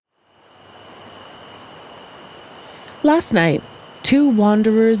Last night, two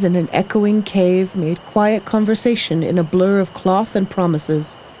wanderers in an echoing cave made quiet conversation in a blur of cloth and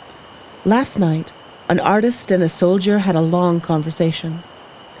promises. Last night, an artist and a soldier had a long conversation.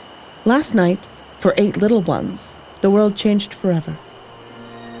 Last night, for 8 little ones, the world changed forever.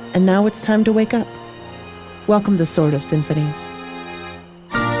 And now it's time to wake up. Welcome to Sword of Symphonies.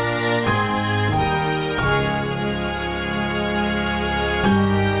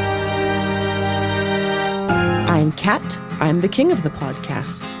 I'm Kat. I'm the king of the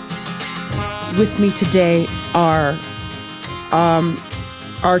podcast. With me today are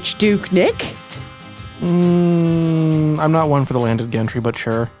Archduke Nick. I'm not one for the landed gentry, but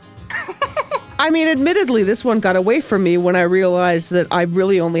sure. I mean, admittedly, this one got away from me when I realized that I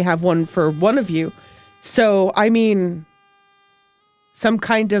really only have one for one of you. So, I mean, some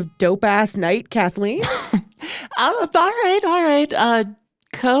kind of dope-ass night, Kathleen? All right.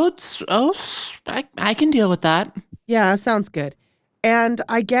 Codes, I can deal with that. Yeah, sounds good. And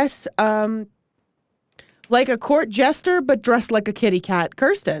I guess, like a court jester, but dressed like a kitty cat,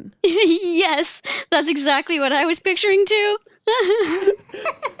 Kirsten. Yes, that's exactly what I was picturing too.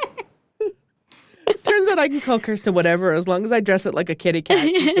 Turns out I can call Kirsten whatever as long as I dress it like a kitty cat.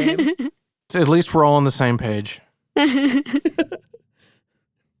 She's game. So at least we're all on the same page.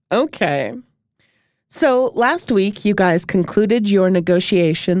 Okay. So last week, you guys concluded your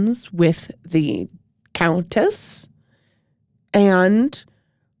negotiations with the Countess, and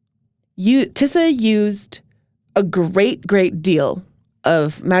Tissa used a great deal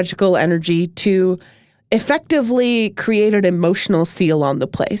of magical energy to effectively create an emotional seal on the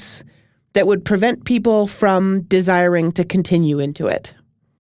place that would prevent people from desiring to continue into it.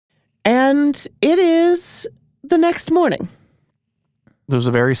 And it is the next morning. It was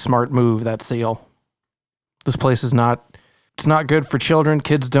a very smart move, that seal. This place is not good for children.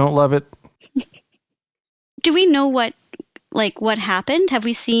 Kids don't love it. Do we know what happened? Have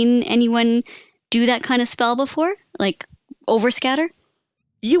we seen anyone do that kind of spell before? Like overscatter?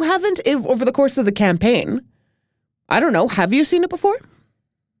 You haven't over the course of the campaign. I don't know. Have you seen it before?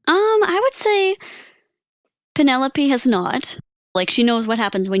 I would say Penelope has not. Like, she knows what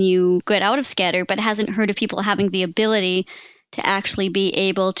happens when you get out of scatter, but hasn't heard of people having the ability to actually be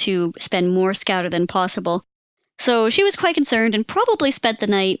able to spend more scatter than possible. So she was quite concerned and probably spent the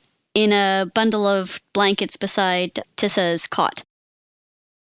night in a bundle of blankets beside Tissa's cot.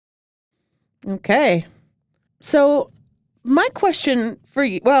 Okay. So my question for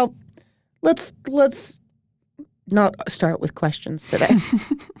you, well, let's not start with questions today.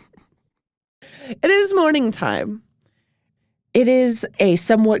 It is morning time. It is a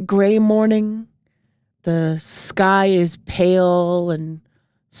somewhat gray morning. The sky is pale and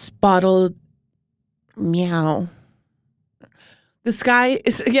spotted. Meow. The sky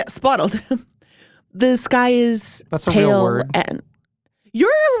is, spotted. The sky is That's a pale real word. And you're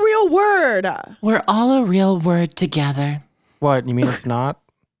a real word. We're all a real word together. What, you mean it's not?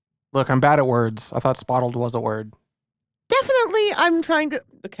 Look, I'm bad at words. I thought spotted was a word. Definitely, I'm trying to...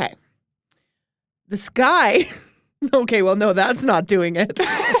 Okay. The sky... Okay, well, no, that's not doing it.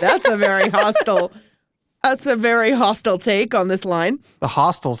 That's a very hostile... That's a very hostile take on this line. The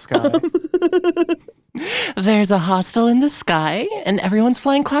hostile sky. There's a hostel in the sky, and everyone's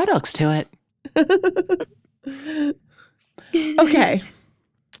flying cloud oaks to it. Okay.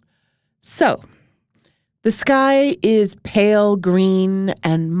 So, the sky is pale green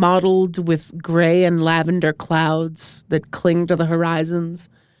and mottled with gray and lavender clouds that cling to the horizons.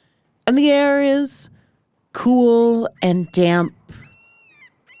 And the air is cool and damp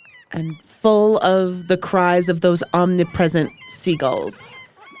and full of the cries of those omnipresent seagulls.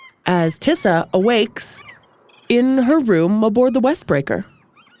 As Tissa awakes in her room aboard the Westbreaker.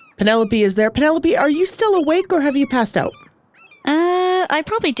 Penelope is there. Penelope, are you still awake or have you passed out? I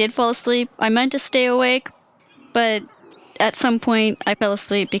probably did fall asleep. I meant to stay awake, but at some point I fell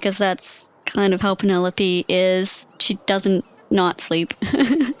asleep because that's kind of how Penelope is. She doesn't not sleep.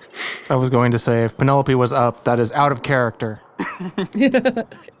 I was going to say, if Penelope was up, that is out of character.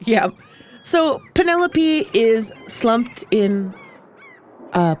 Yeah. So Penelope is slumped in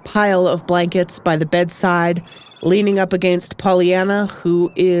a pile of blankets by the bedside, leaning up against Pollyanna,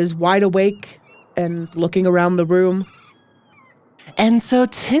 who is wide awake and looking around the room. And so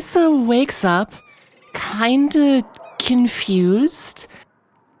Tissa wakes up, kind of confused,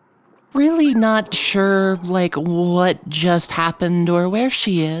 really not sure, what just happened or where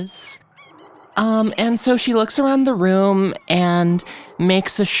she is. And so she looks around the room and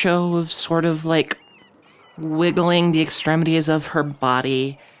makes a show of sort of, wiggling the extremities of her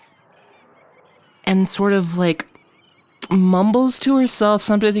body and sort of, mumbles to herself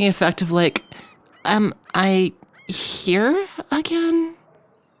something to the effect of, here again?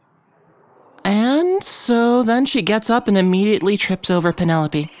 And so then she gets up and immediately trips over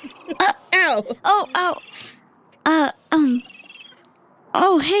Penelope. Ow! Oh,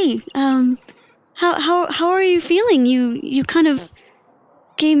 oh, hey, how are you feeling? You kind of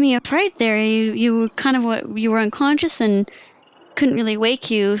gave me a fright there. You were kind of you were unconscious and couldn't really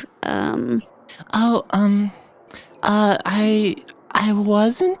wake you. I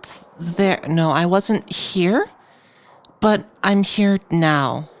wasn't there. No, I wasn't here, but I'm here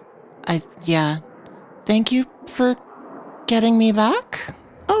now. Thank you for getting me back.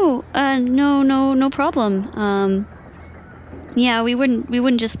 Oh, no problem. Yeah, we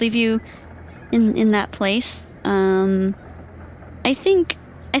wouldn't just leave you in that place. I think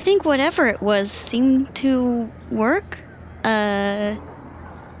whatever it was seemed to work. There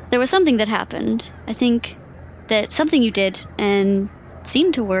was something that happened. I think that something you did and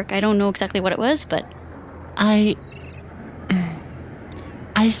seemed to work. I don't know exactly what it was, but I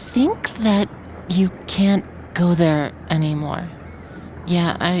think that you can't go there anymore.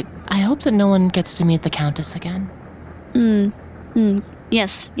 Yeah, I hope that no one gets to meet the Countess again.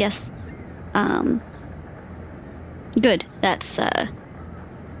 Yes. Good. That's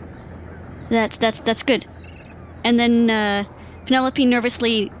good. And then Penelope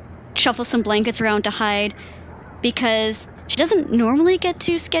nervously shuffles some blankets around to hide because she doesn't normally get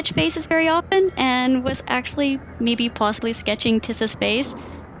to sketch faces very often and was actually maybe possibly sketching Tissa's face.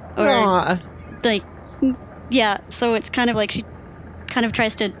 Or Aw. like, yeah, so it's kind of like she kind of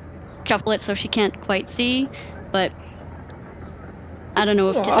tries to shuffle it so she can't quite see, but I don't know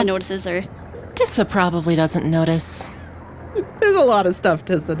if Tissa notices or... Tissa probably doesn't notice. There's a lot of stuff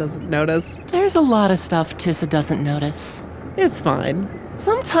Tissa doesn't notice. There's a lot of stuff Tissa doesn't notice. It's fine.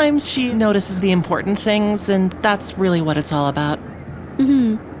 Sometimes she notices the important things, and that's really what it's all about.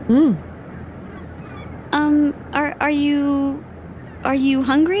 Are you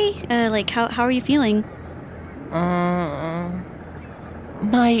hungry? How are you feeling?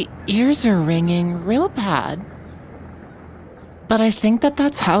 My ears are ringing real bad. But I think that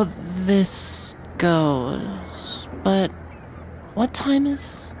that's how this goes. But what time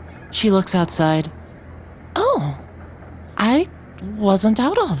is... She looks outside. Oh, I wasn't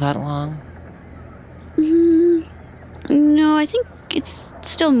out all that long. No, I think it's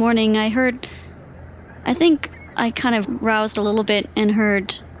still morning. I think I kind of roused a little bit and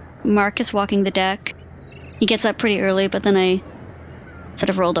heard Marcus walking the deck. He gets up pretty early, but then I sort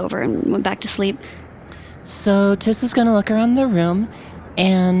of rolled over and went back to sleep. So Tissa's gonna look around the room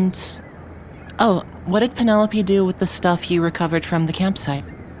and... Oh, what did Penelope do with the stuff you recovered from the campsite?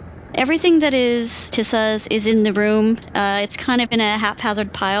 Everything that is Tissa's is in the room. It's kind of in a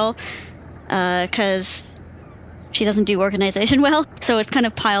haphazard pile, because she doesn't do organization well. So it's kind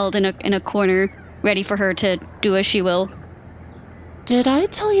of piled in a corner, ready for her to do as she will. Did I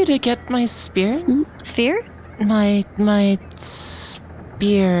tell you to get my spear? Sphere? My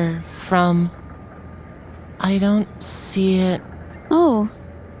spear from... I don't see it. Oh,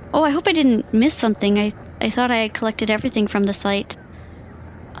 I hope I didn't miss something. I thought I had collected everything from the site.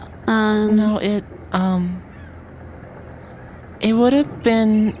 No, it would have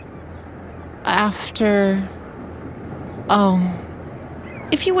been after... Oh.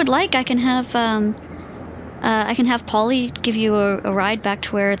 If you would like, I can have Polly give you a ride back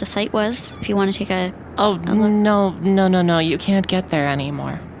to where the site was, if you want to take a... Oh, no, you can't get there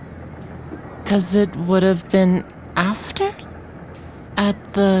anymore. 'Cause it would have been after?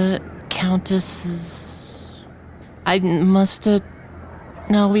 At the Countess's... I must have...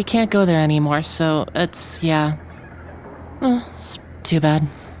 No, we can't go there anymore, so it's... yeah. It's too bad.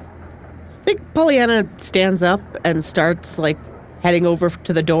 I think Pollyanna stands up and starts, heading over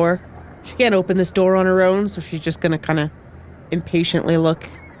to the door. She can't open this door on her own, so she's just gonna kind of impatiently look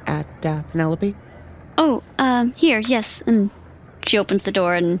at Penelope. Oh, here, yes. And she opens the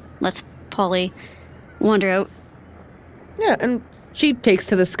door and lets Polly wander out. Yeah, and she takes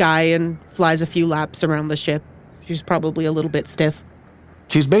to the sky and flies a few laps around the ship. She's probably a little bit stiff.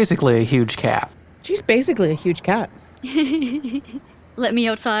 She's basically a huge cat. She's basically a huge cat. Let me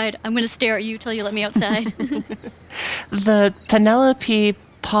outside. I'm going to stare at you till you let me outside. The Penelope,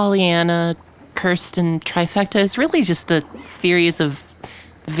 Pollyanna, Kirsten trifecta is really just a series of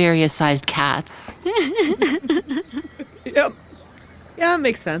various sized cats. Yep. Yeah, it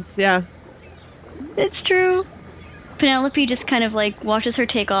makes sense, yeah. It's true. Penelope just kind of watches her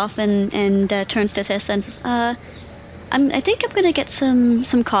take off and turns to Tess and says, I think I'm gonna get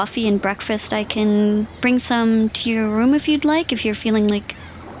some coffee and breakfast. I can bring some to your room if you'd like, if you're feeling like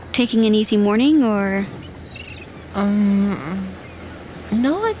taking an easy morning, or...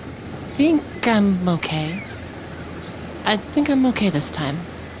 No, I think I'm okay. I think I'm okay this time.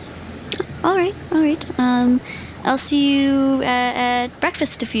 All right. I'll see you at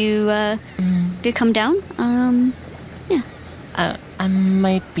breakfast if you come down. Yeah. I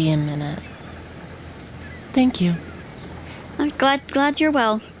might be a minute. Thank you. I'm glad you're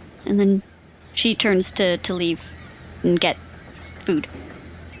well. And then she turns to leave and get food.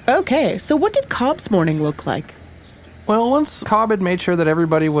 Okay, so what did Cobb's morning look like? Well, once Cobb had made sure that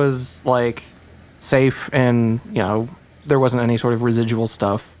everybody was, like, safe and, there wasn't any sort of residual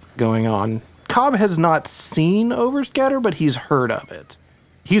stuff going on, Cobb has not seen Overscatter, but he's heard of it.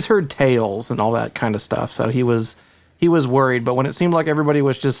 He's heard tales and all that kind of stuff, so he was worried. But when it seemed like everybody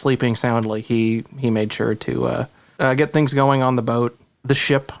was just sleeping soundly, he made sure to get things going on the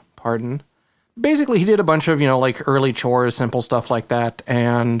ship. Basically, he did a bunch of, early chores, simple stuff like that.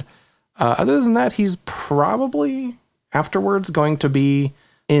 And other than that, he's probably afterwards going to be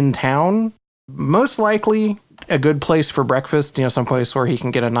in town. Most likely a good place for breakfast, someplace where he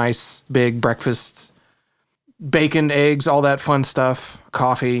can get a nice big breakfast, bacon, eggs, all that fun stuff,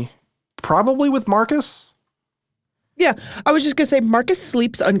 coffee, probably with Marcus. Yeah, I was just going to say Marcus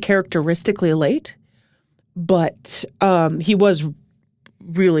sleeps uncharacteristically late, but he was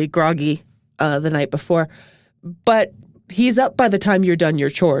really groggy the night before. But he's up by the time you're done your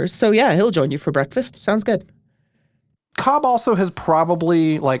chores. So yeah, he'll join you for breakfast. Sounds good. Cobb also has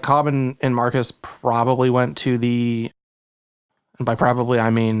probably, Cobb and Marcus probably went to and by probably I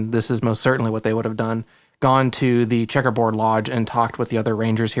mean this is most certainly what they would have done, gone to the Checkerboard Lodge and talked with the other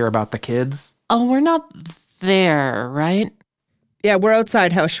rangers here about the kids. Oh, we're not there, right? Yeah, we're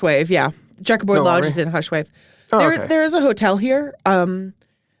outside Hushwave, yeah. Checkerboard Lodge is in Hushwave. Okay. There is a hotel here.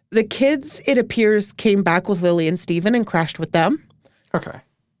 The kids, it appears, came back with Lily and Steven and crashed with them. Okay.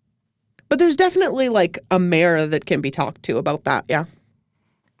 But there's definitely, a mayor that can be talked to about that, yeah.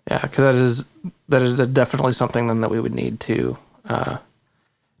 Yeah, because that is definitely something then that we would need to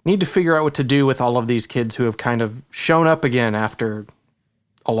figure out what to do with all of these kids who have kind of shown up again after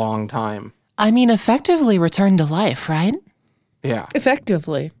a long time. I mean, effectively returned to life, right? Yeah.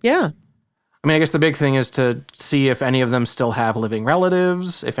 Effectively, yeah. I mean, I guess the big thing is to see if any of them still have living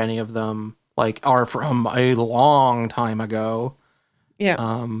relatives, if any of them, are from a long time ago.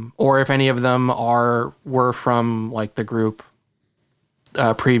 Yeah. Or if any of them were from, the group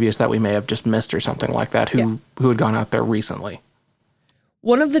previous that we may have just missed or something like that, who had gone out there recently.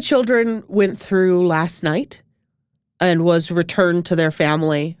 One of the children went through last night and was returned to their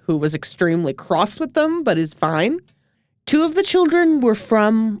family, who was extremely cross with them, but is fine. 2 of the children were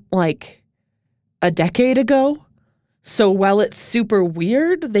from, a decade ago. So while it's super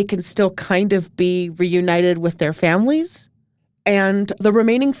weird, they can still kind of be reunited with their families. And the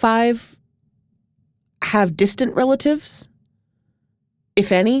remaining 5 have distant relatives,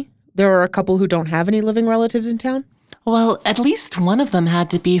 if any. There are a couple who don't have any living relatives in town. Well, at least one of them had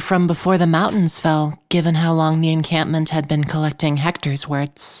to be from before the mountains fell, given how long the encampment had been collecting Hector's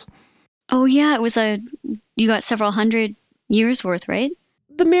words. Oh yeah, it was you got several hundred years worth, right?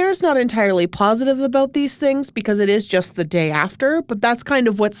 The mayor's not entirely positive about these things because it is just the day after, but that's kind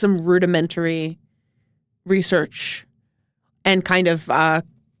of what some rudimentary research and kind of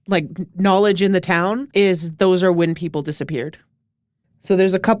knowledge in the town is. Those are when people disappeared. So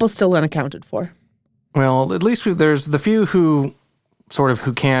there's a couple still unaccounted for. Well, at least there's the few who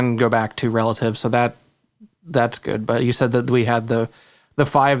can go back to relatives, so that's good. But you said that we had the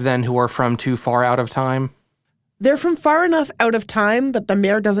 5 then who are from too far out of time? They're from far enough out of time that the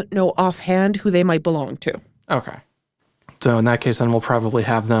mayor doesn't know offhand who they might belong to. Okay. So in that case, then we'll probably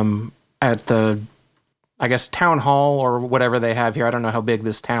have them at the, town hall or whatever they have here. I don't know how big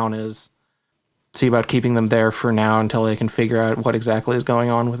this town is. See about keeping them there for now until they can figure out what exactly is going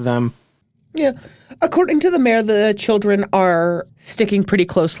on with them. Yeah. According to the mayor, the children are sticking pretty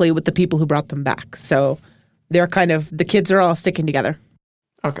closely with the people who brought them back. So they're the kids are all sticking together.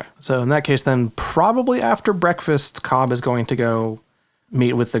 Okay. So in that case, then probably after breakfast, Cobb is going to go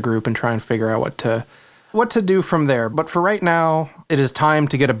meet with the group and try and figure out what to do from there. But for right now, it is time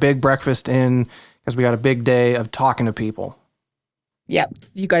to get a big breakfast in because we got a big day of talking to people. Yep.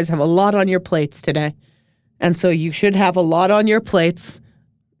 You guys have a lot on your plates today. And so you should have a lot on your plates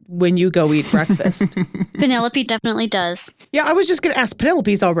when you go eat breakfast. Penelope definitely does. Yeah, I was just going to ask.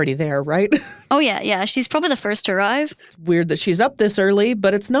 Penelope's already there, right? Oh, yeah. She's probably the first to arrive. It's weird that she's up this early,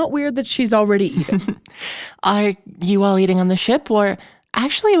 but it's not weird that she's already eating. Are you all eating on the ship? Or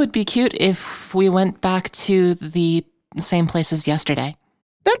actually, it would be cute if we went back to the same place as yesterday.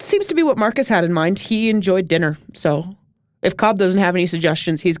 That seems to be what Marcus had in mind. He enjoyed dinner. So if Cobb doesn't have any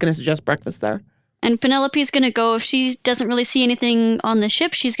suggestions, he's going to suggest breakfast there. And Penelope's going to go, if she doesn't really see anything on the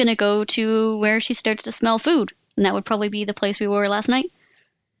ship, she's going to go to where she starts to smell food And that would probably be the place we were last night.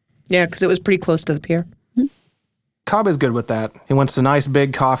 Yeah, because it was pretty close to the pier. Cobb is good with that. He wants a nice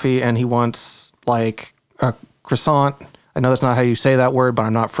big coffee, and he wants, like, a croissant. I know that's not how you say that word, but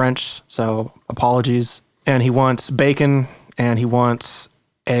I'm not French, so apologies. And he wants bacon, and he wants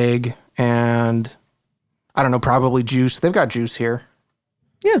egg, and I don't know, probably juice. They've got juice here.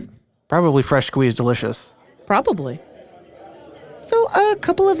 Yeah, Probably fresh squeezed delicious. probably. So a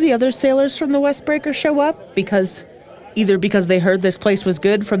couple of the other sailors from the Westbreaker show up either because they heard this place was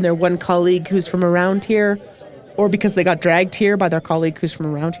good from their one colleague who's from around here, or because they got dragged here by their colleague who's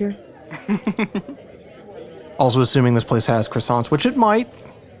from around here. Also assuming this place has croissants, which it might.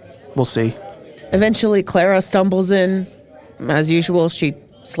 We'll see. Eventually, Clara stumbles in. As usual, she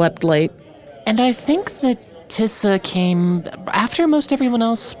slept late. And I think that Tissa came after most everyone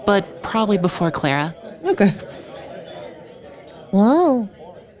else, but probably before Clara. Okay. Whoa.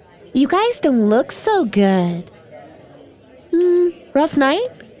 You guys don't look so good. Rough night?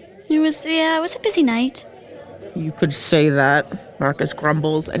 It was a busy night. You could say that. Marcus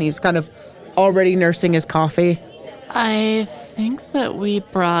grumbles, and he's kind of already nursing his coffee. I think that we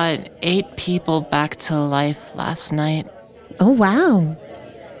brought 8 people back to life last night. Oh, wow.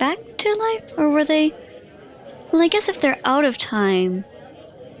 Back to life? Or were they... Well, I guess if they're out of time,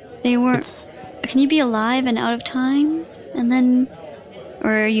 they weren't... Can you be alive and out of time? And then...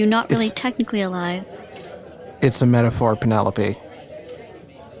 Or are you not really technically alive? It's a metaphor, Penelope.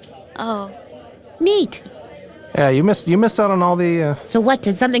 Oh. Neat. Yeah, you missed out on all the... So what,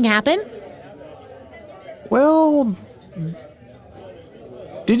 did something happen? Well...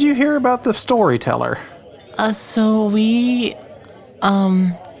 Did you hear about the storyteller? So we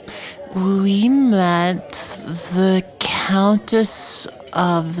met the Countess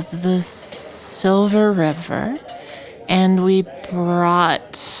of the Silver River, and we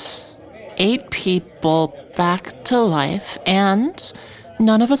brought 8 people back to life, and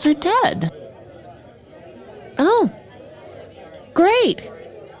none of us are dead. Oh. Great.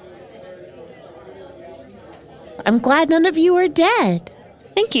 I'm glad none of you are dead.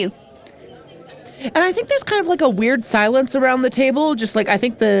 Thank you. And I think there's kind of like a weird silence around the table. Just like I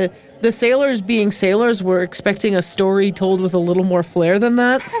think the sailors being sailors were expecting a story told with a little more flair than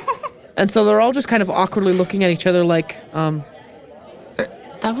that. And so they're all just kind of awkwardly looking at each other like, That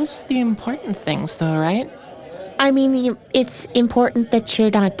was the important things, though, right? I mean, it's important that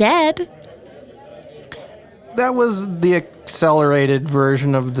you're not dead. That was the accelerated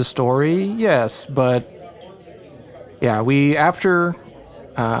version of the story, yes, but... Yeah, after...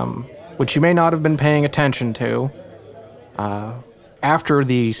 which you may not have been paying attention to, after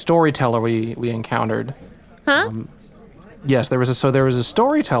the storyteller we encountered. Huh? Yes, there was a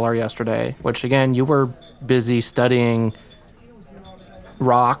storyteller yesterday, which again, you were busy studying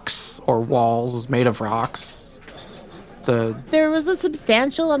rocks or walls made of rocks. There was a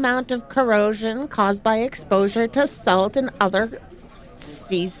substantial amount of corrosion caused by exposure to salt and other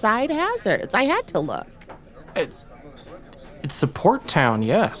seaside hazards. I had to look. It's a port town,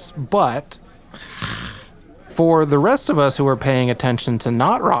 yes, but for the rest of us who were paying attention to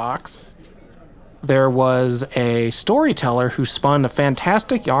not rocks, there was a storyteller who spun a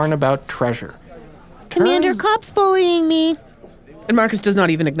fantastic yarn about treasure. Commander Copp's bullying me. and Marcus does not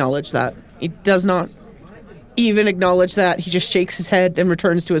even acknowledge that. He does not even acknowledge that. He just shakes his head and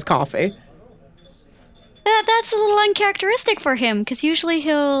returns to his coffee. That's a little uncharacteristic for him, because usually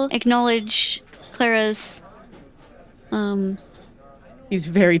he'll acknowledge Clara's, He's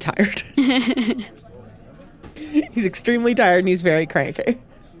very tired. He's extremely tired and he's very cranky.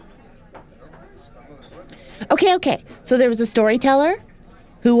 Okay. So there was a storyteller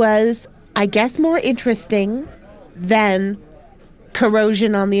who was, I guess, more interesting than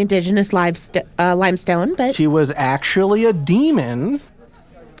corrosion on the indigenous limestone, but... She was actually a demon,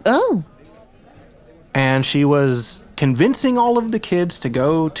 Oh. and she was convincing all of the kids to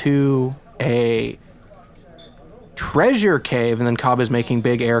go to a treasure cave, and then Cobb is making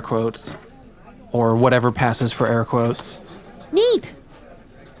big air quotes, or whatever passes for air quotes. Neat.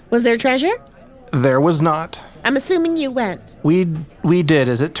 Was there treasure? There was not. I'm assuming you went. We did.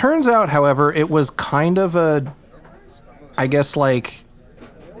 As it turns out, however, it was kind of a, I guess, like,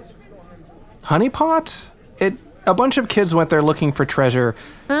 honeypot? A bunch of kids went there looking for treasure.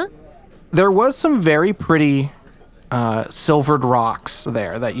 Huh? There was some very pretty silvered rocks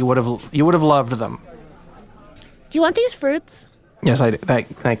there that you would have loved them. Do you want these fruits? Yes, I do.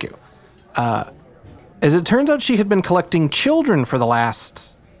 Thank you. As it turns out, she had been collecting children for the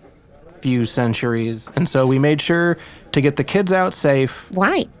last few centuries, and so we made sure to get the kids out safe.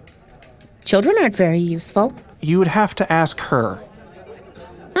 Why? Children aren't very useful. You would have to ask her.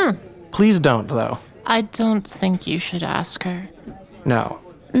 Please don't, though. I don't think you should ask her. No.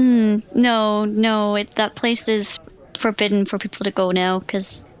 No, that place is forbidden for people to go now,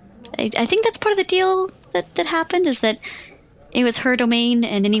 because I think that's part of the deal that happened, is that it was her domain,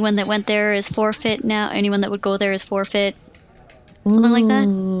 and anyone that went there is forfeit now. Anyone that would go there is forfeit. Something like that.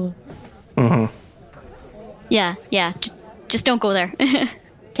 Mm-hmm. Yeah, just don't go there.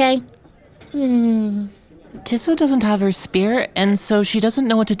 Okay. Tissa doesn't have her spear, and so she doesn't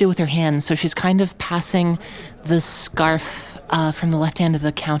know what to do with her hands, so she's kind of passing the scarf from the left hand of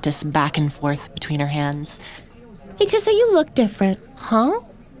the Countess back and forth between her hands. Hey, Tissa, you look different. Huh?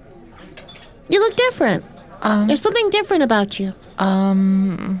 You look different. There's something different about you.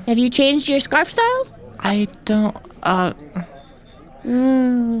 Have you changed your scarf style? I don't,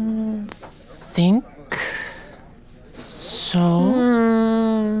 think so.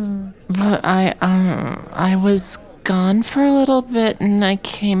 But I was gone for a little bit and I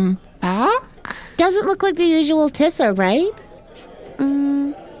came back. Doesn't look like the usual Tissa, right?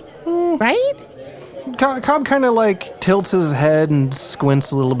 Right? Cobb kind of like tilts his head and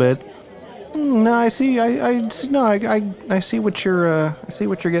squints a little bit. No, I see. I see. No, I see what you're. I see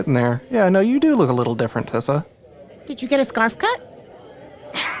what you're getting there. Yeah, no, you do look a little different, Tissa. Did you get a scarf cut?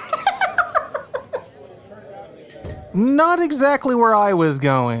 Not exactly where I was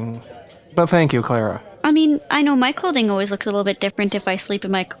going, but thank you, Clara. I mean, I know my clothing always looks a little bit different if I sleep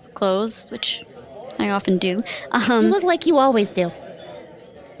in my clothes, which I often do. You look like you always do.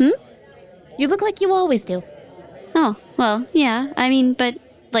 You look like you always do. Oh, well, yeah. I mean, but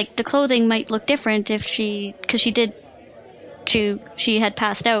like the clothing might look different if she had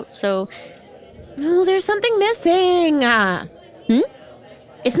passed out, so. No, there's something missing.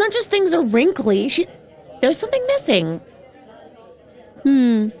 It's not just things are wrinkly. There's something missing.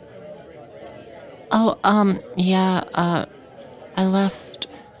 Oh, yeah, I left.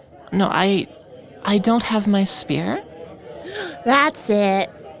 No, I don't have my spear. That's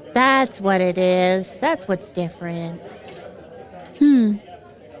it. That's what it is. That's what's different.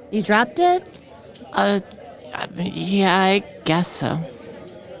 You dropped it? Yeah, I guess so.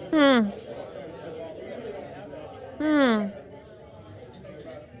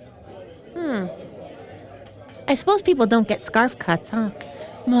 I suppose people don't get scarf cuts, huh?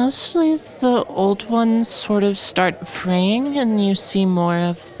 Mostly the old ones sort of start fraying and you see more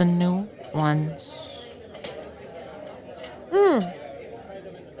of the new ones.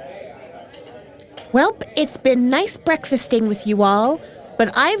 Well, it's been nice breakfasting with you all,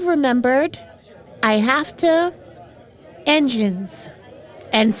 but I've remembered I have to engines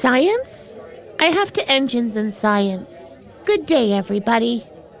and science. I have to engines and science. Good day, everybody.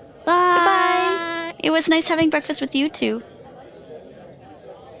 Bye. Bye. It was nice having breakfast with you two.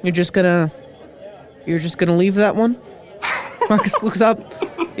 You're just gonna leave that one? Marcus looks up.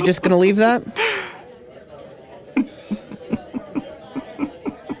 You're just gonna leave that?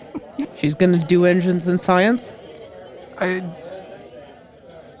 She's gonna do engines and science?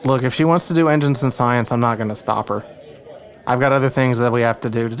 Look, if she wants to do engines and science, I'm not going to stop her. I've got other things that we have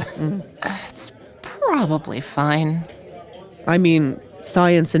to do today. It's probably fine. I mean,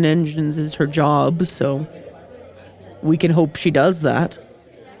 science and engines is her job, so we can hope she does that.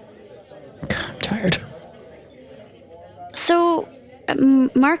 God, I'm tired. So,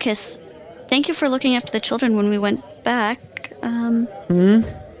 Marcus, thank you for looking after the children when we went back.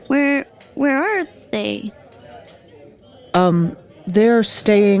 Where are they? They're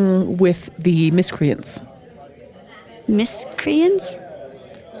staying with the miscreants. Miscreants?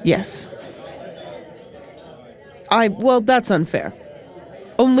 Yes. Well, that's unfair.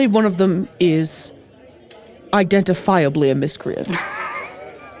 Only one of them is identifiably a miscreant.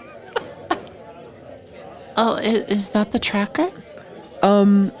 Oh, is that the tracker?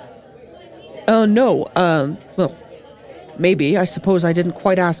 No. Well, maybe. I suppose I didn't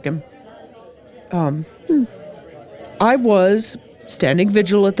quite ask him. I was standing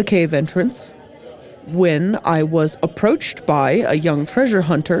vigil at the cave entrance when I was approached by a young treasure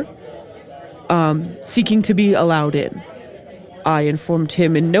hunter, seeking to be allowed in. I informed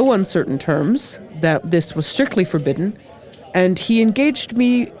him in no uncertain terms that this was strictly forbidden, and he engaged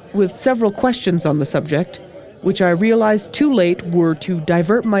me with several questions on the subject, which I realized too late were to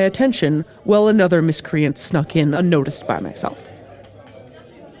divert my attention while another miscreant snuck in unnoticed by myself.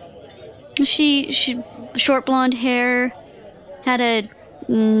 She short blonde hair, had a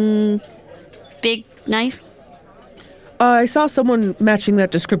big knife. I saw someone matching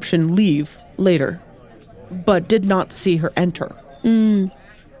that description leave later, but did not see her enter.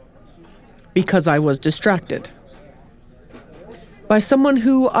 Because I was distracted by someone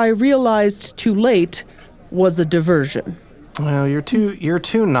who I realized too late was a diversion. Well, you're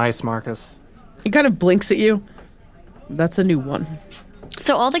too nice, Marcus. He kind of blinks at you. That's a new one.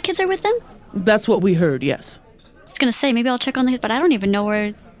 So all the kids are with them? That's what we heard, yes. I was going to say, maybe I'll check on the kids, but I don't even know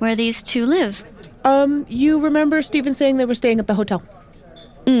where these two live. You remember Stephen saying they were staying at the hotel?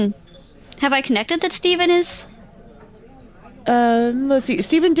 Have I connected that Steven is? Let's see.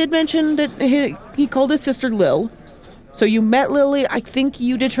 Stephen did mention that he called his sister Lil. So you met Lily. I think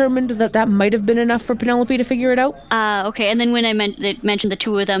you determined that might have been enough for Penelope to figure it out. Okay. And then when I mentioned the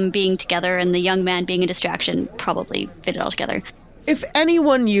two of them being together and the young man being a distraction, probably fit it all together. If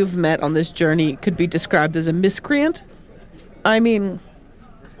anyone you've met on this journey could be described as a miscreant, I mean,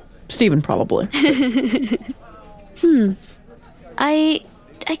 Stephen probably. I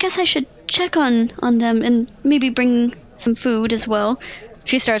guess I should check on them and maybe bring some food as well.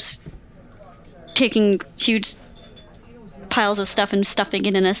 She starts taking huge piles of stuff and stuffing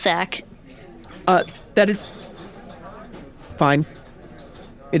it in a sack. That is fine.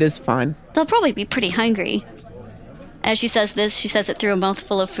 It is fine. They'll probably be pretty hungry. As she says this, she says it through a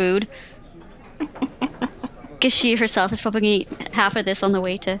mouthful of food. Guess she herself is probably going to eat half of this on the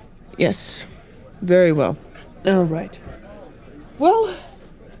way to... Yes. Very well. All right. Well,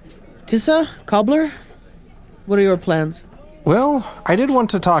 Tissa, Cobbler, what are your plans? Well, I did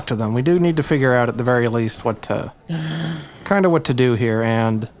want to talk to them. We do need to figure out at the very least what to do here,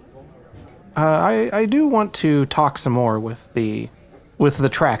 and I do want to talk some more with the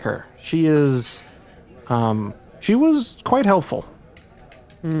tracker. She is, she was quite helpful.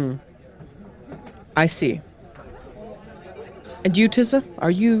 I see. And you, Tissa,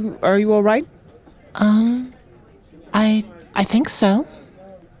 are you all right? I think so.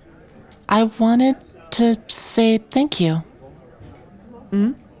 I wanted to say thank you.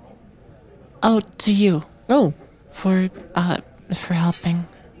 Oh, to you. Oh. For helping.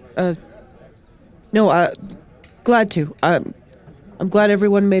 No, glad to. I'm glad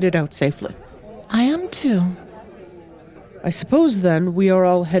everyone made it out safely. I am too. I suppose then we are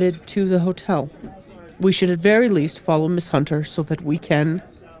all headed to the hotel. We should at very least follow Miss Hunter so that we can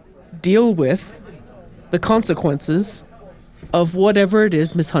deal with the consequences of whatever it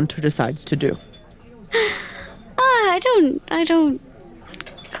is Miss Hunter decides to do. I don't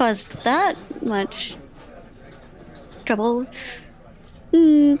cause that much trouble.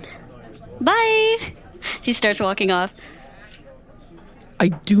 Bye! She starts walking off. I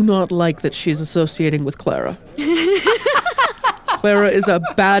do not like that she's associating with Clara. Clara is a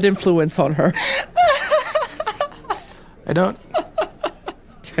bad influence on her. I don't...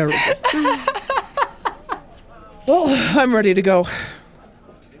 Terrible. Well, I'm ready to go.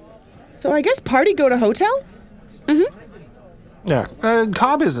 So I guess party go to hotel? Yeah,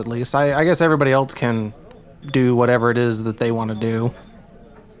 Cobb is at least. I guess everybody else can do whatever it is that they want to do.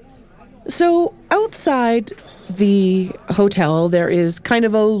 So outside the hotel, there is kind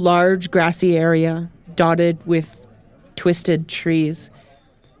of a large grassy area dotted with twisted trees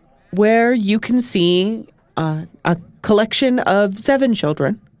where you can see a collection of 7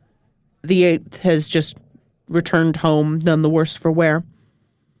 children. The 8th has just returned home, none the worse for wear.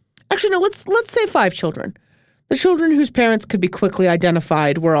 Actually, no, let's say 5 children. The children whose parents could be quickly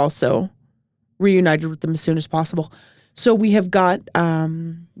identified were also reunited with them as soon as possible. So we've got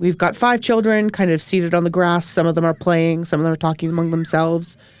 5 children kind of seated on the grass. Some of them are playing. Some of them are talking among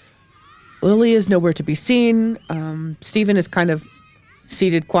themselves. Lily is nowhere to be seen. Stephen is kind of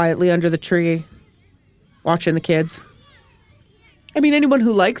seated quietly under the tree, watching the kids. I mean, anyone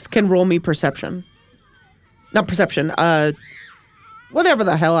who likes can roll me perception. Not perception. Whatever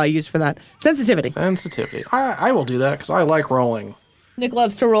the hell I use for that. Sensitivity. Sensitivity. I will do that because I like rolling. Nick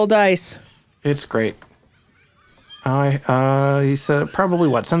loves to roll dice. It's great. He said probably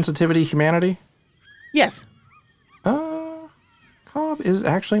what? Sensitivity, humanity? Yes. Cobb is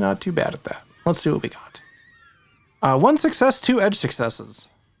actually not too bad at that. Let's see what we got. 1 success, 2 edge successes.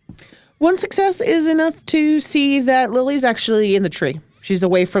 1 success is enough to see that Lily's actually in the tree. She's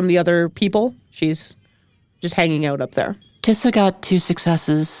away from the other people. She's just hanging out up there. Tissa got 2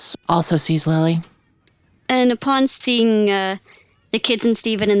 successes, also sees Lily. And upon seeing the kids and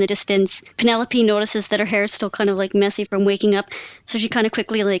Steven in the distance, Penelope notices that her hair is still kind of like messy from waking up. So she kind of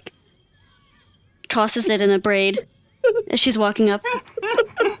quickly like tosses it in a braid as she's walking up.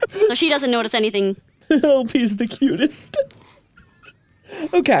 So she doesn't notice anything. Penelope's the cutest.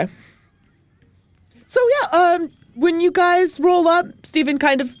 Okay. So yeah, when you guys roll up, Steven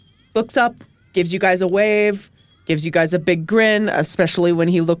kind of looks up, gives you guys a wave, gives you guys a big grin, especially when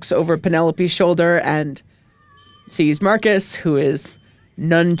he looks over Penelope's shoulder and sees Marcus, who is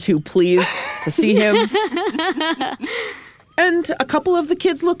none too pleased to see him. And a couple of the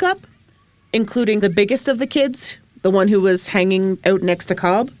kids look up, including the biggest of the kids, the one who was hanging out next to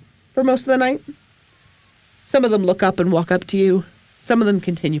Cobb. for most of the night. Some of them look up and walk up to you. Some of them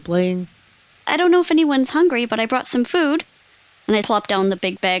continue playing. I don't know if anyone's hungry, but I brought some food. And I plop down the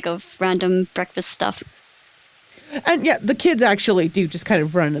big bag of random breakfast stuff. And yeah, the kids actually do just kind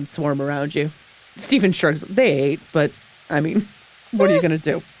of run and swarm around you. Stephen shrugs. They ate, but I mean, what are you going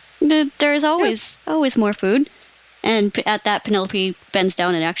to do? There's always more food. And at that, Penelope bends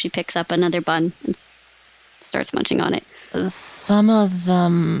down and actually picks up another bun and starts munching on it. Some of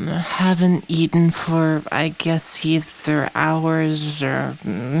them haven't eaten for, I guess, either hours or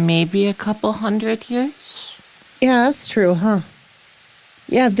maybe a couple 100 years. Yeah, that's true, huh?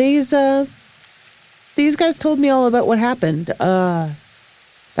 Yeah, these guys told me all about what happened.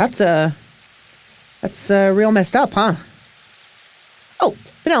 That's real messed up, huh? Oh,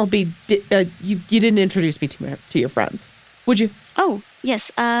 Penelope, you didn't introduce me to your friends, would you? Oh,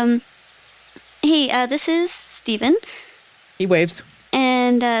 yes. Hey, this is Steven. He waves.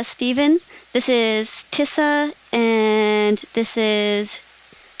 And Steven, this is Tissa, and this is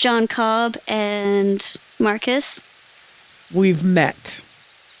John Cobb and Marcus. We've met.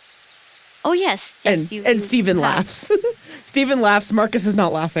 Oh, yes. And Steven laughs. Steven laughs. Marcus is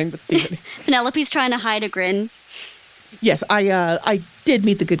not laughing, but Steven is. Penelope's trying to hide a grin. Yes, I did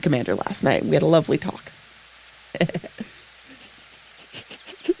meet the good commander last night. We had a lovely talk.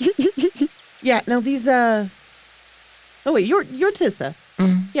 Yeah, now these oh wait, you're Tissa.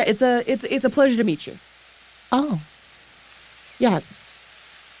 Mm. Yeah, it's a pleasure to meet you. Oh. Yeah.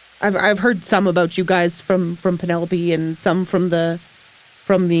 I've heard some about you guys from Penelope and some from the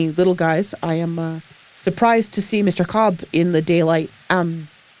little guys. I am surprised to see Mr. Cobb in the daylight.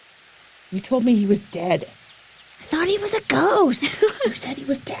 You told me he was dead. I thought he was a ghost. You said he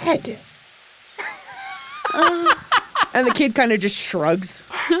was dead. And the kid kind of just shrugs.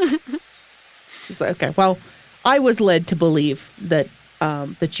 He's like, okay, well, I was led to believe that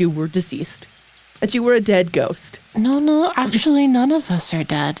you were deceased, that you were a dead ghost. No, actually, none of us are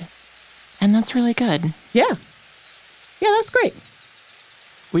dead. And that's really good. Yeah. Yeah, that's great.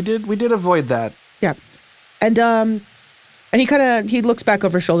 We did avoid that. Yeah. And he looks back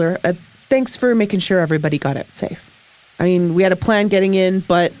over his shoulder. Thanks for making sure everybody got out safe. I mean, we had a plan getting in,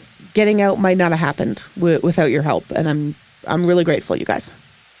 but getting out might not have happened without your help, and I'm really grateful, you guys.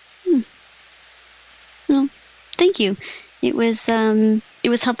 Well, thank you. It was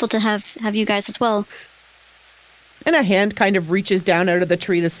helpful to have you guys as well. And a hand kind of reaches down out of the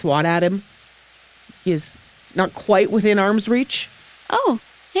tree to swat at him. He is not quite within arm's reach. Oh,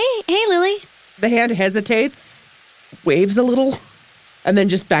 hey, Lily. The hand hesitates, waves a little, and then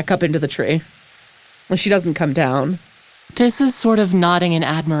just back up into the tree. Well, she doesn't come down. Tis is sort of nodding in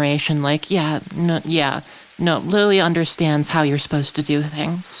admiration, like, no, Lily understands how you're supposed to do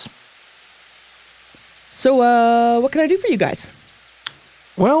things. So, what can I do for you guys?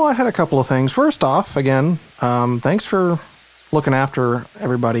 Well, I had a couple of things. First off, again, thanks for looking after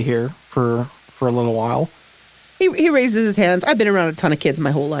everybody here for a little while. He raises his hands. I've been around a ton of kids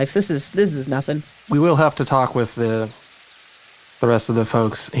my whole life. This is nothing. We will have to talk with the rest of the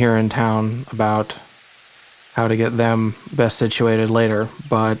folks here in town about how to get them best situated later,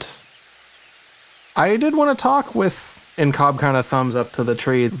 but I did want to talk with, and Cobb kind of thumbs up to the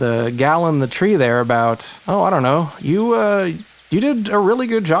tree, the gal in the tree there about, I don't know, you did a really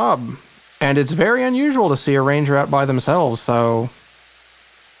good job, and it's very unusual to see a ranger out by themselves, so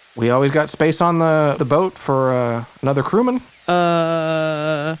we always got space on the boat for another crewman.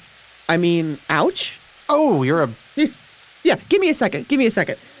 I mean, ouch. Oh, you're a... Yeah, give me a second.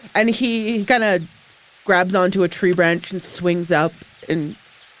 And he kind of grabs onto a tree branch and swings up and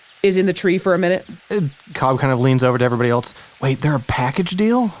is in the tree for a minute. Cobb kind of leans over to everybody else. Wait, they're a package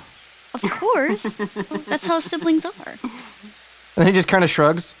deal? Of course. That's how siblings are. And he just kind of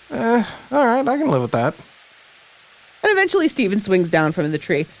shrugs. All right, I can live with that. And eventually Steven swings down from the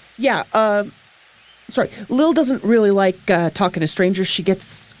tree. Yeah, sorry. Lil doesn't really like talking to strangers. She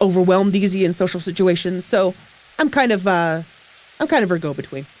gets overwhelmed easy in social situations, so I'm kind of her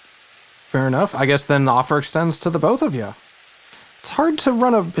go-between. Fair enough. I guess then the offer extends to the both of you. It's hard to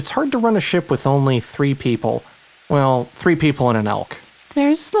run a ship with only 3 people. Well, 3 people and an elk.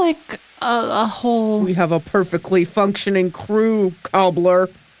 There's like a whole... We have a perfectly functioning crew, Cobbler.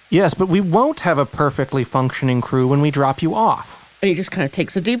 Yes, but we won't have a perfectly functioning crew when we drop you off. And he just kind of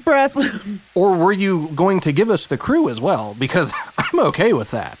takes a deep breath. Or were you going to give us the crew as well? Because I'm okay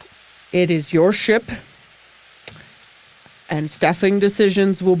with that. It is your ship, and staffing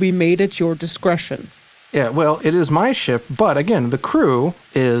decisions will be made at your discretion. Yeah, well, it is my ship, but again, the crew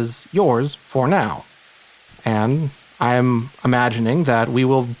is yours for now. And I'm imagining that we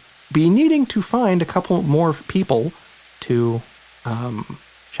will be needing to find a couple more people to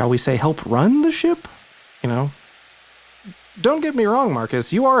shall we say, help run the ship? You know? Don't get me wrong,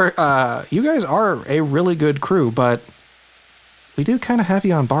 Marcus. You guys are a really good crew, but we do kind of have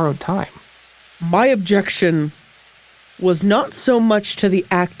you on borrowed time. My objection was not so much to the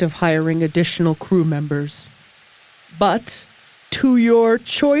act of hiring additional crew members, but to your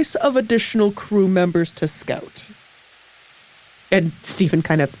choice of additional crew members to scout. And Stephen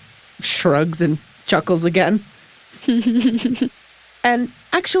kind of shrugs and chuckles again. And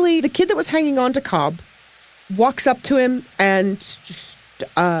actually, the kid that was hanging on to Cobb walks up to him and just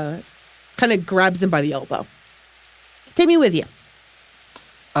kind of grabs him by the elbow. Take me with you.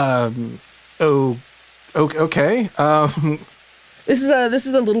 Okay. This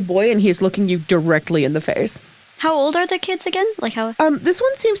is a little boy, and he is looking you directly in the face. How old are the kids again? Like how? This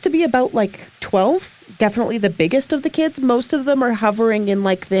one seems to be about like 12. Definitely the biggest of the kids. Most of them are hovering in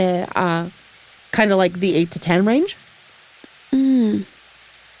like the kind of like the 8 to 10 range. Mm.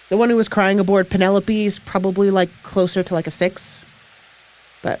 The one who was crying aboard Penelope is probably like closer to like a 6.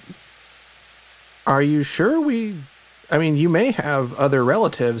 But are you sure I mean, you may have other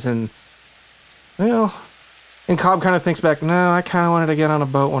relatives, and well, and Cobb kind of thinks back. No, I kind of wanted to get on a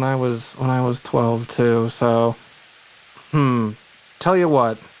boat when I was 12 too. So, tell you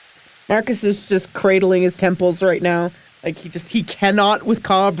what. Marcus is just cradling his temples right now. Like he cannot with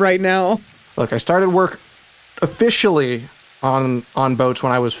Cobb right now. Look, I started work officially on boats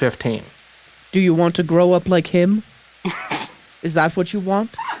when I was 15. Do you want to grow up like him? Is that what you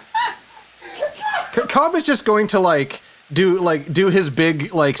want? Cobb is just going to do his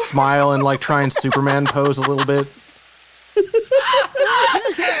big smile and try and Superman pose a little bit.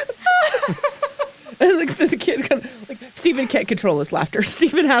 And the kid kind of Stephen can't control his laughter.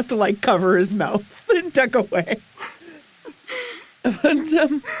 Stephen has to cover his mouth and duck away.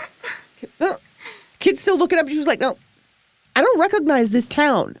 But kid's still looking up. She was like, "No, I don't recognize this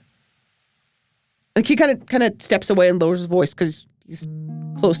town." He kind of steps away and lowers his voice because he's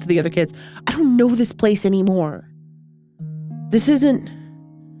close to the other kids. "I don't know this place anymore. This isn't.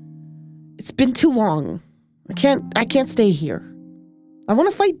 It's been too long. I can't stay here. I want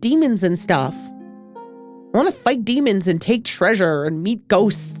to fight demons and stuff. I want to fight demons and take treasure and meet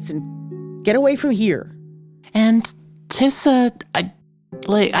ghosts and get away from here." And Tissa, I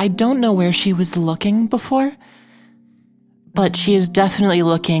don't know where she was looking before, but she is definitely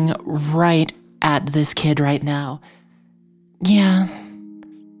looking right at this kid right now. Yeah,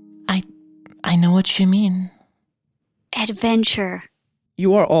 I know what you mean. Adventure.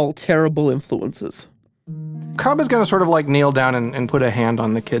 You are all terrible influences. Cobb is going to sort of kneel down and put a hand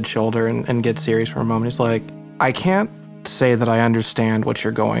on the kid's shoulder and get serious for a moment. He's like, I can't say that I understand what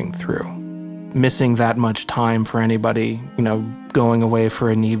you're going through. Missing that much time for anybody, going away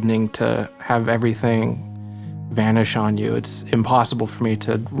for an evening to have everything vanish on you. It's impossible for me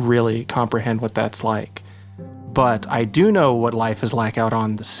to really comprehend what that's like. But I do know what life is like out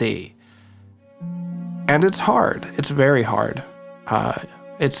on the sea. And it's hard. It's very hard.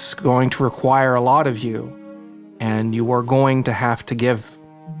 It's going to require a lot of you. And you are going to have to give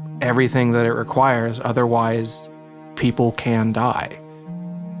everything that it requires, otherwise people can die.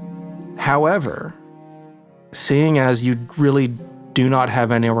 However, seeing as you really do not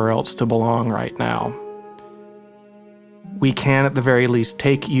have anywhere else to belong right now, we can at the very least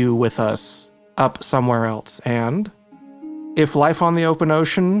take you with us up somewhere else. And if life on the open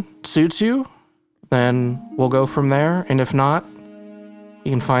ocean suits you, then we'll go from there. And if not,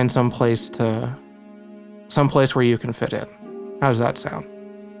 you can find some place where you can fit in. How does that sound?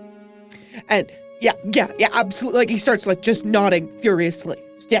 And yeah, absolutely. He starts just nodding furiously.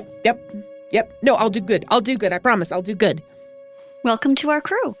 Yep. No, I'll do good. I promise I'll do good. Welcome to our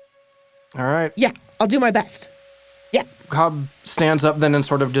crew. All right. Yeah, I'll do my best. Yeah. Cobb stands up then and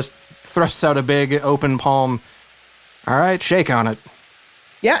sort of just thrusts out a big open palm. All right, shake on it.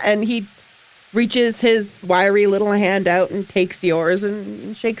 Yeah, and he reaches his wiry little hand out and takes yours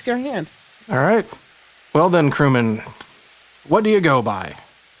and shakes your hand. All right. Well then, crewman, what do you go by?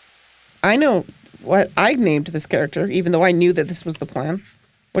 I know what I named this character, even though I knew that this was the plan.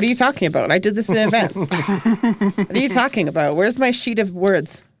 What are you talking about? I did this in advance. What are you talking about? Where's my sheet of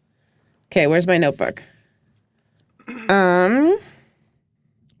words? Okay, where's my notebook? I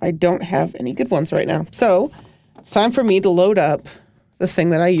don't have any good ones right now. So it's time for me to load up the thing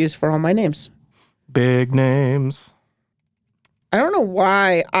that I use for all my names. Big names. I don't know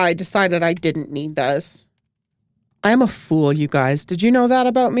why I decided I didn't need this. I am a fool, you guys. Did you know that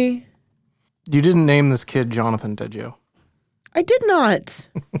about me? You didn't name this kid Jonathan, did you? I did not.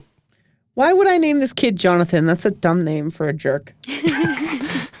 Why would I name this kid Jonathan? That's a dumb name for a jerk.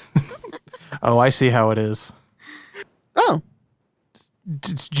 Oh, I see how it is. Oh.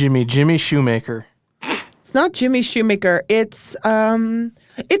 It's Jimmy Shoemaker. It's not Jimmy Shoemaker. It's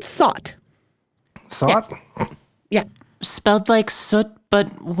Sot. Sot? Yeah. Spelled like soot,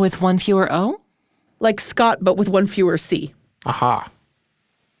 but with one fewer O? Like Scott, but with one fewer C. Aha.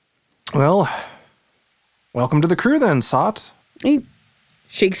 Well, welcome to the crew then, Sot. He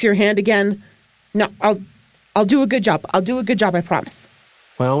shakes your hand again. No, I'll do a good job. I'll do a good job, I promise.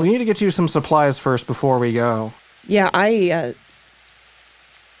 Well, we need to get you some supplies first before we go. Yeah, I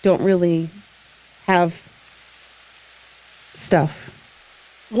don't really have stuff.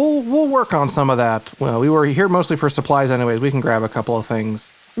 We'll work on some of that. Well, we were here mostly for supplies anyways. We can grab a couple of things.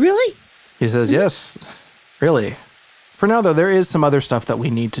 Really? He says, yes, really. For now, though, there is some other stuff that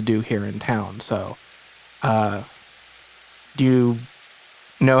we need to do here in town. So, do you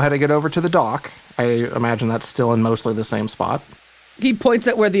know how to get over to the dock? I imagine that's still in mostly the same spot. He points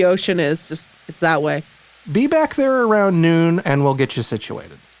at where the ocean is. Just, it's that way. Be back there around noon, and we'll get you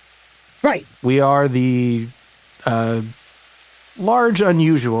situated. Right. We are the large,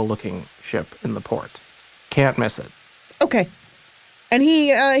 unusual-looking ship in the port. Can't miss it. Okay. And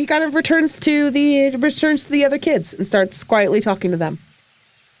he kind of returns to the other kids and starts quietly talking to them.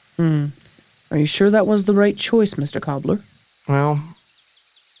 Are you sure that was the right choice, Mr. Cobbler? Well,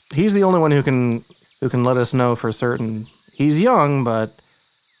 he's the only one who can let us know for certain. He's young, but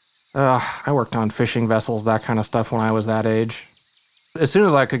I worked on fishing vessels, that kind of stuff when I was that age. As soon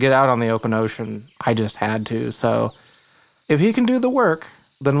as I could get out on the open ocean, I just had to. So if he can do the work,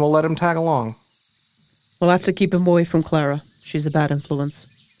 then we'll let him tag along. We'll have to keep him away from Clara. She's a bad influence.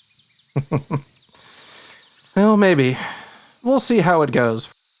 Well, maybe. We'll see how it goes.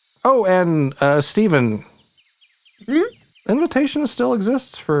 Oh, and Stephen. Invitation still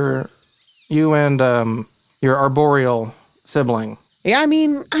exists for you and your arboreal sibling. Yeah, I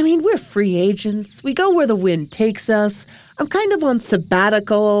mean, we're free agents. We go where the wind takes us. I'm kind of on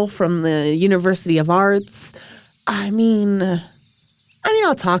sabbatical from the University of Arts. I mean,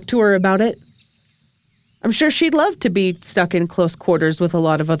 I'll talk to her about it. I'm sure she'd love to be stuck in close quarters with a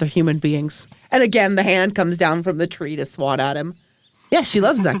lot of other human beings. And again, the hand comes down from the tree to swat at him. Yeah, she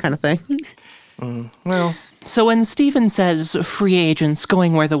loves that kind of thing. Well, So when Stephen says free agents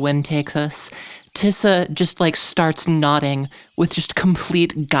going where the wind takes us, Tissa just starts nodding with just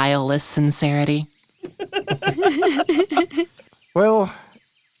complete guileless sincerity. well,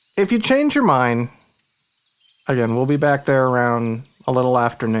 if you change your mind, again, we'll be back there around a little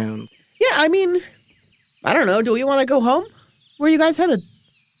afternoon. Yeah, I don't know. Do we want to go home? Where are you guys headed?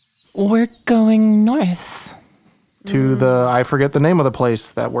 We're going north. To I forget the name of the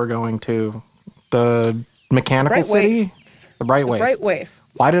place that we're going to. The Mechanical Bright City? Wastes. The Bright Wastes. Bright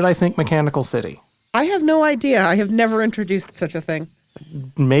Wastes. Why did I think Mechanical City? I have no idea. I have never introduced such a thing.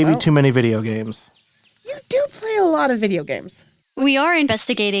 Maybe too many video games. You do play a lot of video games. We are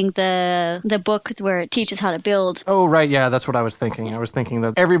investigating the book where it teaches how to build. Oh, right. Yeah, that's what I was thinking. I was thinking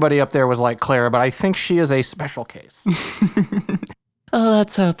that everybody up there was like Clara, but I think she is a special case. Oh,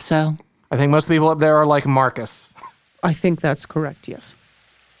 let's hope so. I think most people up there are like Marcus. I think that's correct, yes.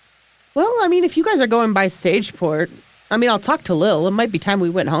 Well, if you guys are going by Stageport, I'll talk to Lil. It might be time we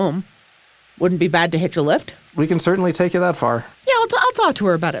went home. Wouldn't be bad to hitch a lift. We can certainly take you that far. Yeah, I'll talk to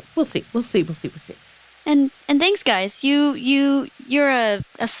her about it. We'll see. And thanks, guys. You're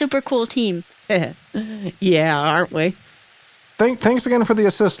a super cool team. Yeah, aren't we? Thanks again for the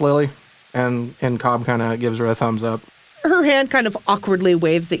assist, Lily. And Cobb kind of gives her a thumbs up. Her hand kind of awkwardly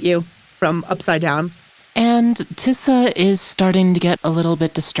waves at you from upside down. And Tissa is starting to get a little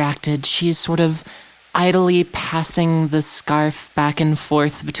bit distracted. She's sort of idly passing the scarf back and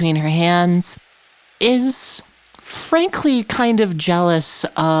forth between her hands, is frankly kind of jealous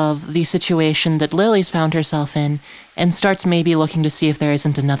of the situation that Lily's found herself in, and starts maybe looking to see if there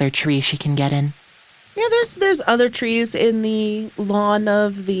isn't another tree she can get in. Yeah, there's other trees in the lawn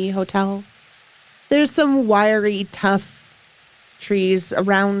of the hotel. There's some wiry, tough trees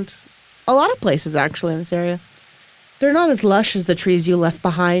around a lot of places, actually, in this area. They're not as lush as the trees you left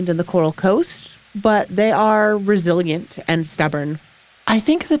behind in the Coral Coast, but they are resilient and stubborn. I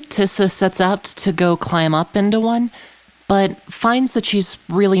think that Tissa sets out to go climb up into one, but finds that she's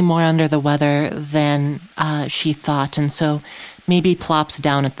really more under the weather than she thought, and so maybe plops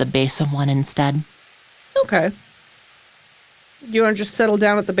down at the base of one instead. Okay. You want to just settle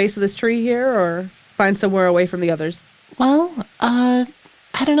down at the base of this tree here, or find somewhere away from the others? Well,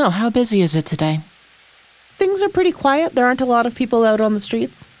 I don't know. How busy is it today? Things are pretty quiet. There aren't a lot of people out on the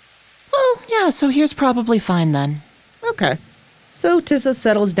streets. Well, yeah, so here's probably fine then. Okay. So Tissa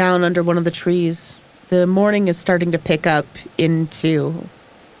settles down under one of the trees. The morning is starting to pick up into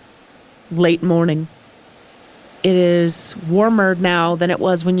late morning. It is warmer now than it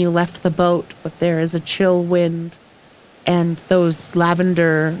was when you left the boat, but there is a chill wind, and those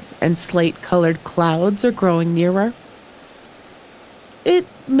lavender and slate-colored clouds are growing nearer. It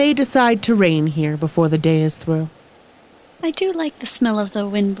may decide to rain here before the day is through. I do like the smell of the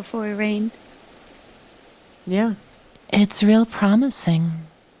wind before it rain. Yeah. It's real promising.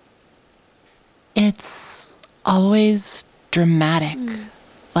 It's always dramatic,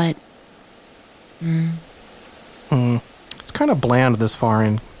 but It's kind of bland this far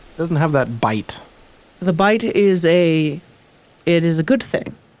in. Doesn't have that bite. The bite is it is a good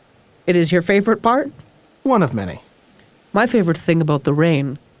thing. It is your favorite part? One of many. My favorite thing about the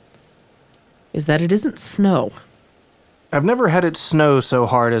rain is that it isn't snow. I've never had it snow so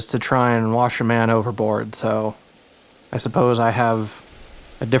hard as to try and wash a man overboard, so I suppose I have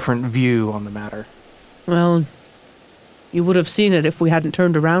a different view on the matter. Well, you would have seen it if we hadn't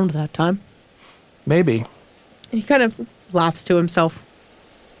turned around that time. Maybe. He kind of laughs to himself.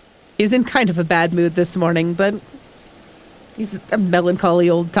 He's in kind of a bad mood this morning, but he's a melancholy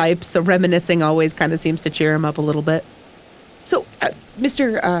old type, so reminiscing always kind of seems to cheer him up a little bit. So,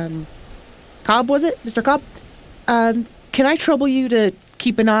 Mr. Cobb, was it? Mr. Cobb? Can I trouble you to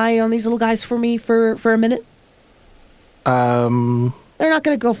keep an eye on these little guys for me for a minute? They're not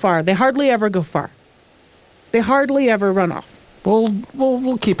going to go far. They hardly ever go far. They hardly ever run off.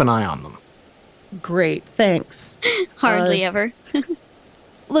 We'll keep an eye on them. Great, thanks. Hardly ever.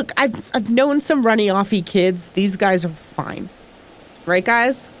 Look, I've known some runny-offy kids. These guys are fine. Right,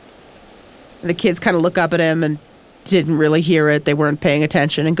 guys? And the kids kind of look up at him and didn't really hear it. They weren't paying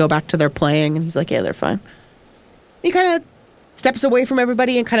attention and go back to their playing. And he's like, yeah, they're fine. He kind of steps away from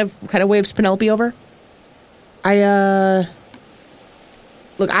everybody and kind of waves Penelope over. I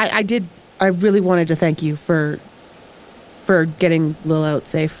really wanted to thank you for getting Lil out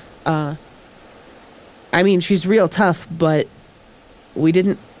safe. I mean, she's real tough, but we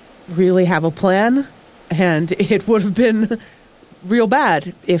didn't really have a plan, and it would have been real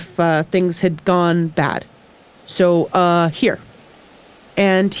bad if things had gone bad. So, here.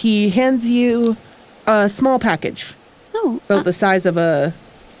 And he hands you a small package. Oh. About the size of a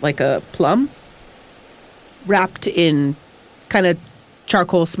plum, wrapped in kind of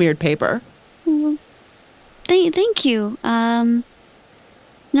charcoal smeared paper. Well, thank you.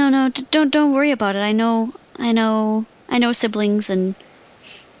 No, don't worry about it. I know siblings, and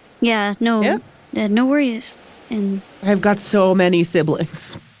no worries. And I've got so many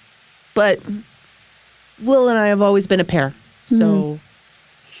siblings, but Lil and I have always been a pair, so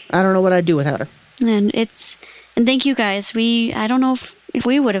I don't know what I'd do without her. And thank you guys. I don't know if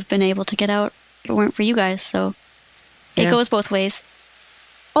we would have been able to get out if it weren't for you guys. So it goes both ways.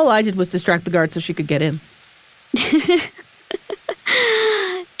 All I did was distract the guard so she could get in.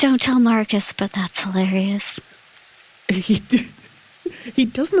 Don't tell Marcus, but that's hilarious. He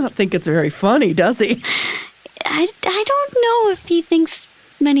does not think it's very funny, does he? I don't know if he thinks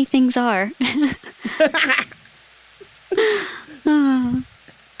many things are.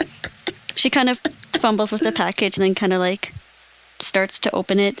 She kind of fumbles with the package and then kind of like starts to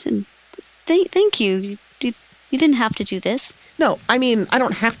open it. And thank you. You didn't have to do this. No, I mean, I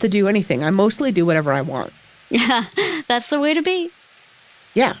don't have to do anything. I mostly do whatever I want. Yeah, that's the way to be.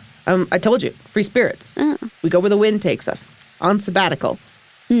 Yeah, I told you, free spirits. We go where the wind takes us, on sabbatical.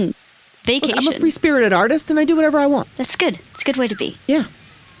 Vacation. Look, I'm a free-spirited artist, and I do whatever I want. That's good. It's a good way to be. Yeah,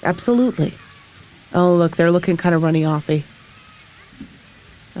 absolutely. Oh, look, they're looking kind of runny-offy.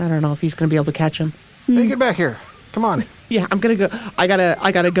 I don't know if he's going to be able to catch him. Hey, get back here. Come on. Yeah, I'm going to go. I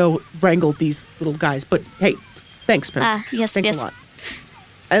gotta go wrangle these little guys. But, hey, thanks, man. Yes, Thanks a lot.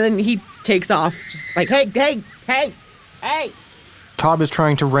 And then he takes off, just like, hey. Cobb is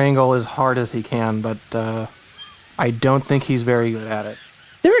trying to wrangle as hard as he can, but I don't think he's very good at it.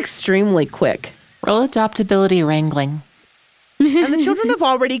 They're extremely quick. roll adaptability wrangling. And the children have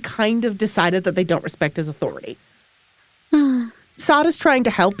already kind of decided that they don't respect his authority. Sod is trying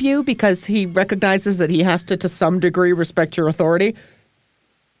to help you because he recognizes that he has to some degree, respect your authority.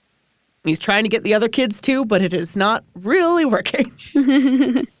 He's trying to get the other kids too, but it is not really working.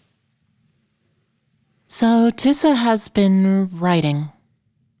 So Tissa has been writing.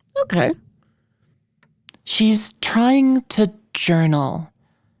 Okay. She's trying to journal.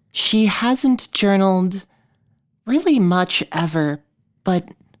 She hasn't journaled really much ever, but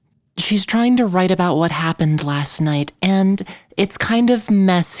she's trying to write about what happened last night, and it's kind of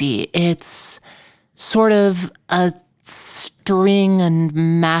messy. It's sort of a string and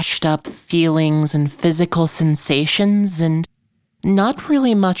mashed up feelings and physical sensations, and not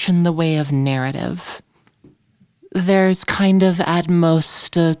really much in the way of narrative. There's kind of at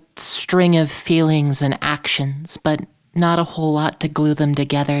most a string of feelings and actions, but not a whole lot to glue them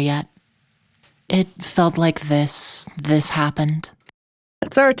together yet. It felt like this happened.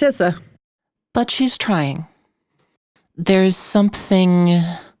 That's our Tissa. But she's trying. There's something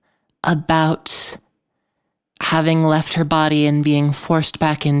about having left her body and being forced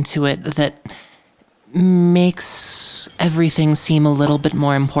back into it that makes everything seem a little bit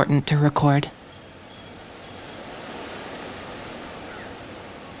more important to record.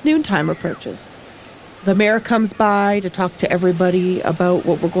 Noontime approaches. The mayor comes by to talk to everybody about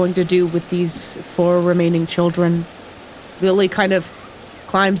what we're going to do with these 4 remaining children. Lily kind of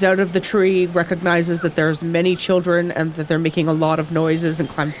climbs out of the tree, recognizes that there's many children and that they're making a lot of noises, and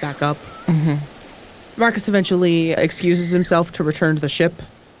climbs back up. Marcus eventually excuses himself to return to the ship.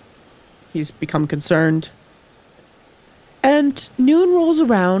 He's become concerned. And noon rolls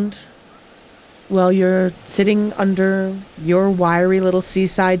around while you're sitting under your wiry little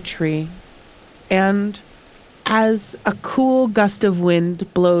seaside tree. And as a cool gust of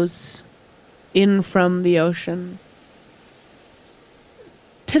wind blows in from the ocean,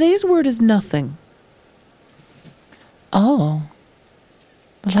 today's word is nothing. Oh,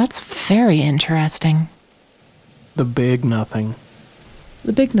 well, that's very interesting. The big nothing.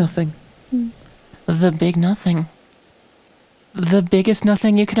 The big nothing. The big nothing. The biggest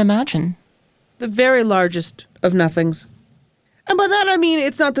nothing you can imagine. The very largest of nothings. And by that I mean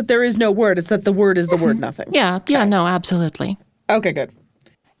it's not that there is no word, it's that the word is the word nothing. Yeah, no, absolutely. Okay, good.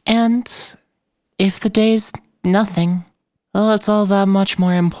 And if the day's nothing, well, it's all that much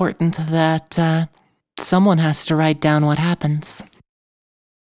more important that someone has to write down what happens.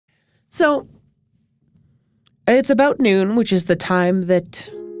 So, it's about noon, which is the time that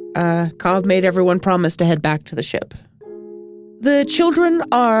Cobb made everyone promise to head back to the ship. The children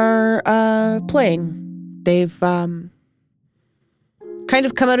are playing. They've kind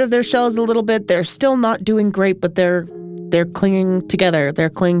of come out of their shells a little bit. They're still not doing great, but they're clinging together. They're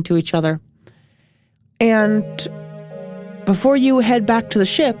clinging to each other. And before you head back to the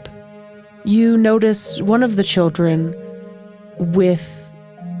ship, you notice one of the children with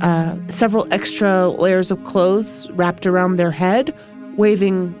several extra layers of clothes wrapped around their head,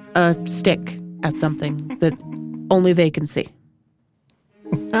 waving a stick at something that only they can see.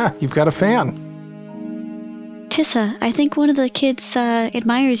 Ah, you've got a fan. Tissa, I think one of the kids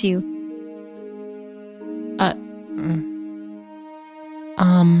admires you.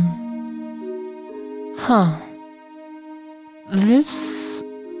 This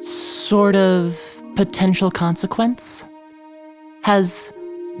sort of potential consequence has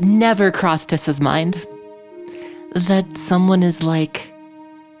never crossed Tissa's mind. That someone is, like,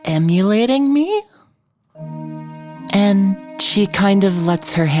 emulating me? And she kind of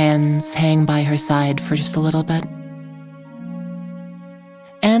lets her hands hang by her side for just a little bit.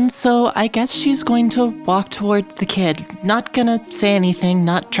 And so I guess she's going to walk toward the kid. Not gonna say anything,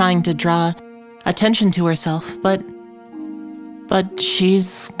 not trying to draw attention to herself, but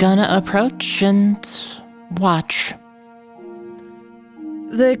she's gonna approach and watch.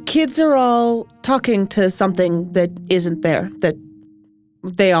 The kids are all talking to something that isn't there, that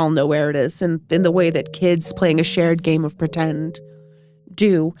they all know where it is, and in the way that kids playing a shared game of pretend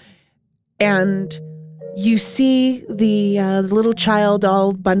do. And you see the little child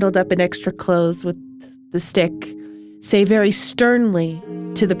all bundled up in extra clothes with the stick say very sternly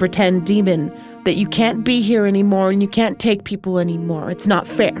to the pretend demon that you can't be here anymore and you can't take people anymore. It's not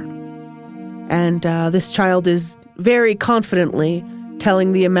fair. And this child is very confidently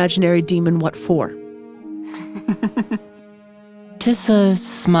telling the imaginary demon what for. Tissa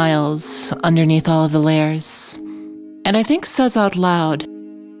smiles underneath all of the layers, and I think says out loud,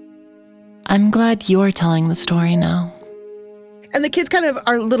 "I'm glad you're telling the story now." And the kids kind of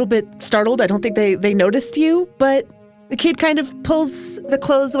are a little bit startled. I don't think they noticed you, but the kid kind of pulls the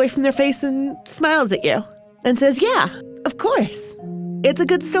clothes away from their face and smiles at you and says, "Yeah, of course. It's a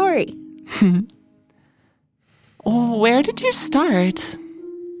good story." Where did you start?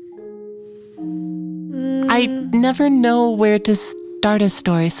 I never know where to start a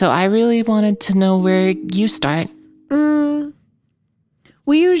story, so I really wanted to know where you start.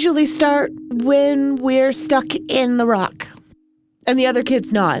 We usually start when we're stuck in the rock. And the other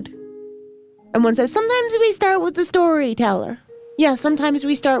kids nod. And one says, "Sometimes we start with the storyteller. Yeah, sometimes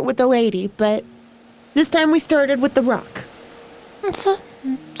we start with the lady, but this time we started with the rock." It's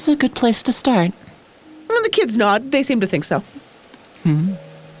a good place to start. And the kids nod. They seem to think so.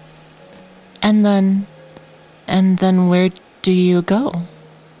 And then where do you go?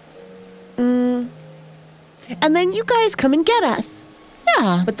 And then you guys come and get us.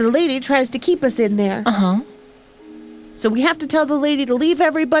 Yeah. But the lady tries to keep us in there. Uh-huh. So we have to tell the lady to leave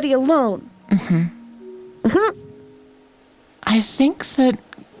everybody alone. I think that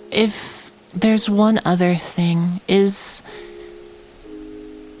if there's one other thing is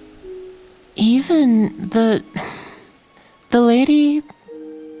even the lady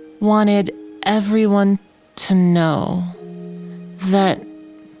wanted everyone to know that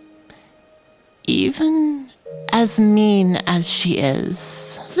even as mean as she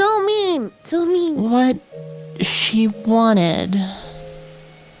is, So mean. what she wanted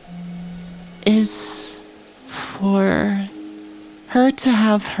is for her to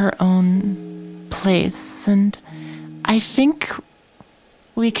have her own place, and I think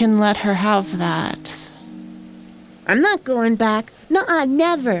we can let her have that. I'm not going back. Nuh-uh,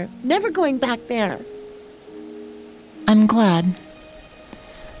 never. Never going back there. I'm glad.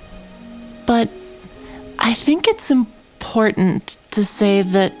 But I think it's important to say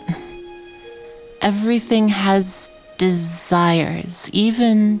that everything has desires,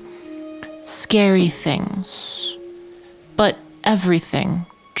 even scary things. But everything,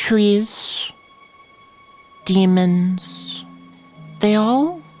 trees, demons, they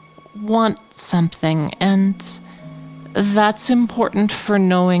all want something, and that's important for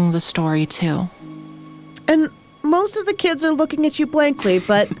knowing the story too. And most of the kids are looking at you blankly,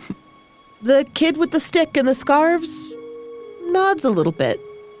 but the kid with the stick and the scarves nods a little bit.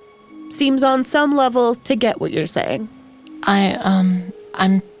 Seems on some level to get what you're saying.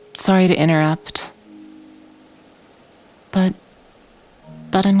 I'm sorry to interrupt. But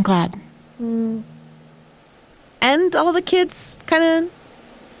I'm glad. And all the kids kind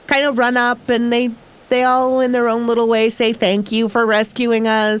of run up, and they all in their own little way say thank you for rescuing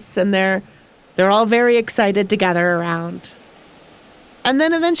us, and they're all very excited to gather around. And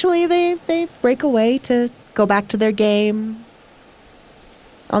then eventually they break away to go back to their game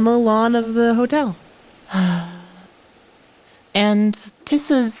on the lawn of the hotel. And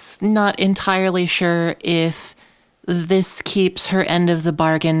Tissa's not entirely sure if this keeps her end of the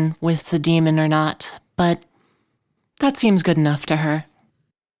bargain with the demon or not, but that seems good enough to her.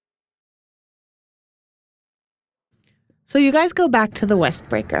 So you guys go back to the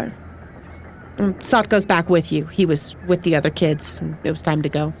Westbreaker. Sot goes back with you. He was with the other kids, and it was time to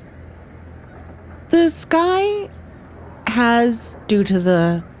go. The sky has, due to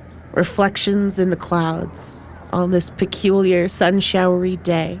the reflections in the clouds on this peculiar sun-showery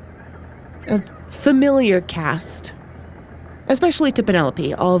day, a familiar cast, especially to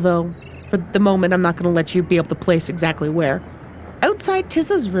Penelope, although for the moment I'm not going to let you be able to place exactly where. Outside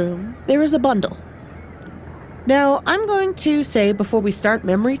Tissa's room, there is a bundle. Now, I'm going to say before we start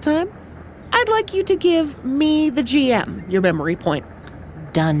memory time, I'd like you to give me, the GM, your memory point.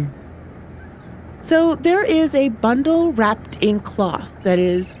 Done. So there is a bundle wrapped in cloth that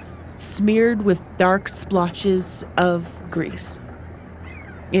is smeared with dark splotches of grease.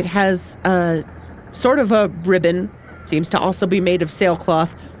 It has a sort of a ribbon, seems to also be made of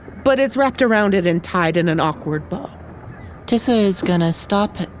sailcloth, but it's wrapped around it and tied in an awkward bow. Tissa is gonna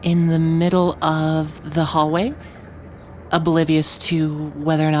stop in the middle of the hallway, oblivious to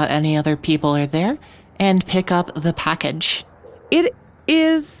whether or not any other people are there, and pick up the package. It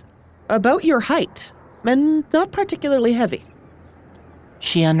is about your height, and not particularly heavy.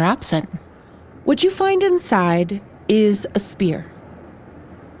 She unwraps it. What you find inside is a spear.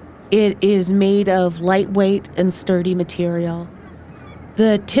 It is made of lightweight and sturdy material.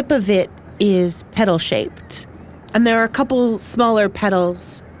 The tip of it is petal-shaped, and there are a couple smaller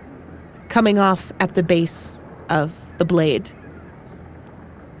petals coming off at the base of the blade.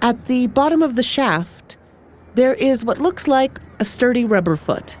 At the bottom of the shaft, there is what looks like a sturdy rubber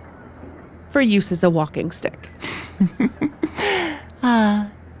foot for use as a walking stick.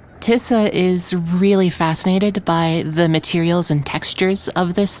 Tissa is really fascinated by the materials and textures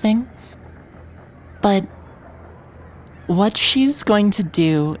of this thing. But what she's going to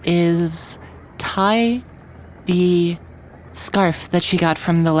do is tie the scarf that she got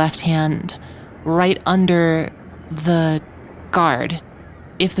from the left hand right under the guard.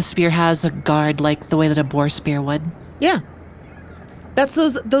 If the spear has a guard like the way that a boar spear would. Yeah. That's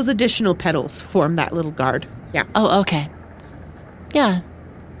those additional petals form that little guard. Yeah. Oh, okay. Yeah.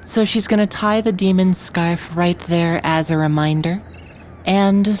 So she's gonna tie the demon's scarf right there as a reminder,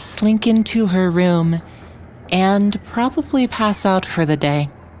 and slink into her room, and probably pass out for the day.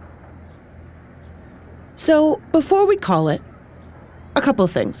 So, before we call it, a couple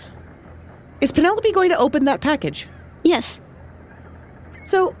of things. Is Penelope going to open that package? Yes.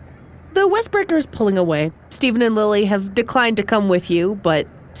 So, the Westbreaker is pulling away. Stephen and Lily have declined to come with you, but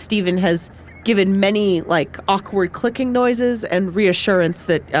Stephen has given many, awkward clicking noises and reassurance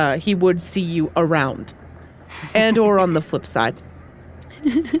that he would see you around. and or on the flip side.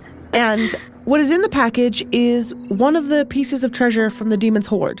 And what is in the package is one of the pieces of treasure from the Demon's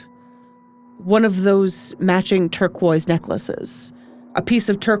Hoard. One of those matching turquoise necklaces. A piece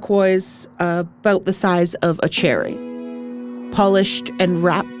of turquoise about the size of a cherry. Polished and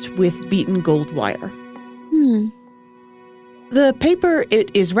wrapped with beaten gold wire. The paper it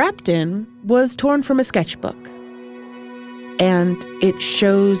is wrapped in was torn from a sketchbook. And it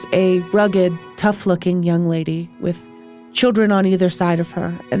shows a rugged, tough-looking young lady with children on either side of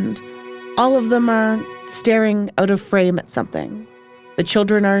her, and all of them are staring out of frame at something. The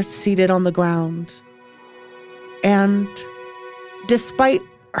children are seated on the ground. And despite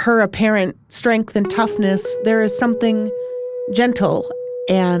her apparent strength and toughness, there is something gentle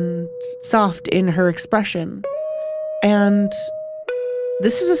and soft in her expression. And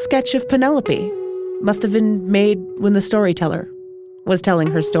this is a sketch of Penelope. Must have been made when the storyteller was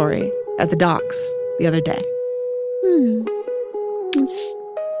telling her story at the docks the other day.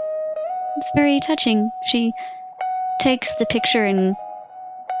 It's very touching. She takes the picture and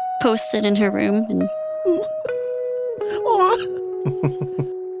posts it in her room and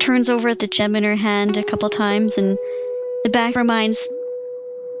turns over the gem in her hand a couple times, and the back of her mind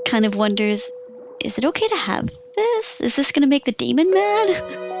kind of wonders, is it okay to have this? Is this going to make the demon mad?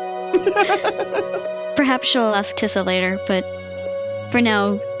 Perhaps she'll ask Tissa later, but for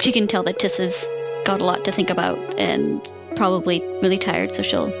now, she can tell that Tissa's got a lot to think about and probably really tired, so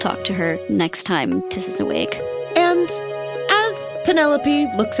she'll talk to her next time Tissa's awake. And as Penelope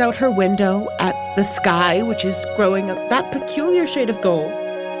looks out her window at the sky, which is growing that peculiar shade of gold,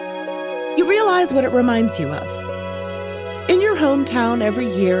 you realize what it reminds you of. In your hometown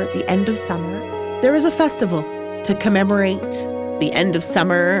every year at the end of summer, there is a festival to commemorate the end of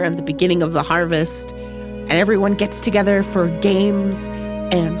summer and the beginning of the harvest, and everyone gets together for games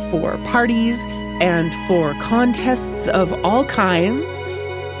and for parties and for contests of all kinds.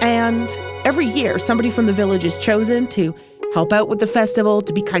 And every year, somebody from the village is chosen to help out with the festival,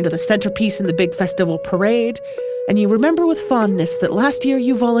 to be kind of the centerpiece in the big festival parade. And you remember with fondness that last year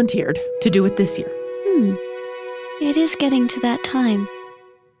you volunteered to do it this year. It is getting to that time.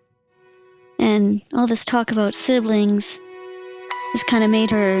 And all this talk about siblings has kind of made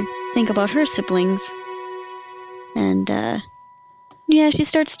her think about her siblings. And, yeah, she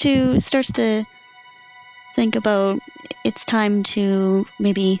starts to think about it's time to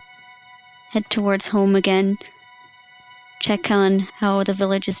maybe head towards home again, check on how the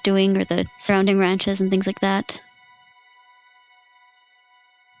village is doing or the surrounding ranches and things like that.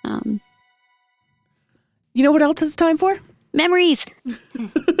 You know what else it's time for? Memories!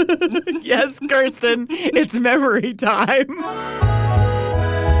 Yes, Kirsten, it's memory time.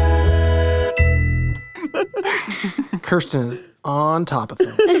 Kirsten is on top of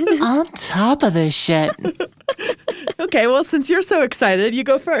things. On top of this shit. Okay, well, since you're so excited, you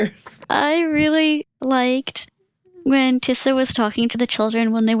go first. I really liked when Tissa was talking to the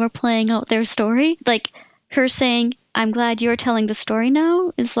children when they were playing out their story. Like, her saying, I'm glad you're telling the story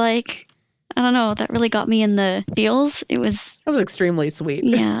now, is like, I don't know, that really got me in the feels. That was extremely sweet.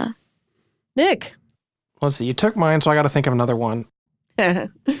 Yeah. Nick. Let's see, you took mine, so I got to think of another one.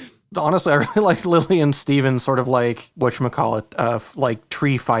 Honestly, I really liked Lily and Steven's sort of like, whatchamacallit, like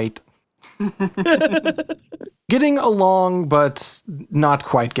tree fight. Getting along, but not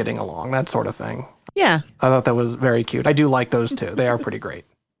quite getting along, that sort of thing. Yeah. I thought that was very cute. I do like those two. They are pretty great.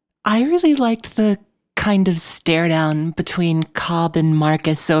 I really liked the kind of stare down between Cobb and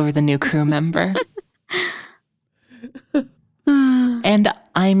Marcus over the new crew member. And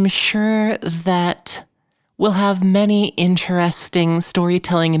I'm sure that we'll have many interesting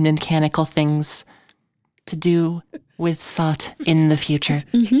storytelling and mechanical things to do with Sot in the future.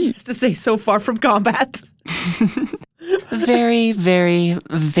 Just to say, so far from combat. Very, very,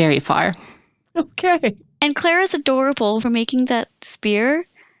 very far. Okay. And Clara's adorable for making that spear.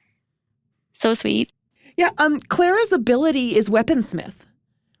 So sweet. Yeah, Clara's ability is weaponsmith.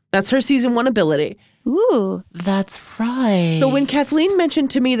 That's her season 1 ability. Ooh. That's right. So when Kathleen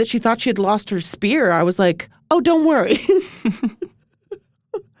mentioned to me that she thought she had lost her spear, I was like, oh, don't worry.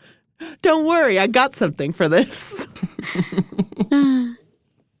 Don't worry, I got something for this.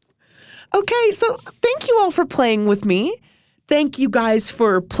 Okay, so thank you all for playing with me. Thank you guys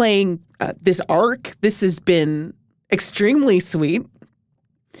for playing this arc. This has been extremely sweet.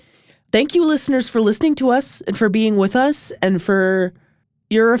 Thank you, listeners, for listening to us and for being with us and for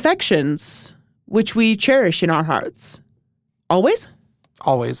your affections, which we cherish in our hearts. Always?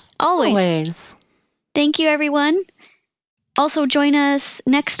 Always. Always. Thank you, everyone. Also, join us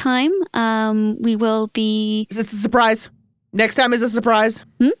next time. We will be... It's a surprise. Next time is a surprise.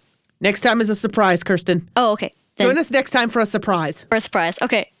 Next time is a surprise, Kirsten. Oh, okay. Then Join us next time for a surprise. for a surprise.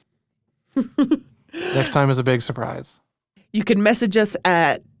 Okay. Next time is a big surprise. You can message us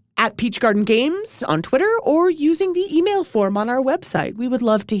at Peach Garden Games on Twitter or using the email form on our website. We would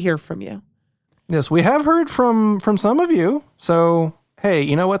love to hear from you. Yes, we have heard from some of you. So, hey,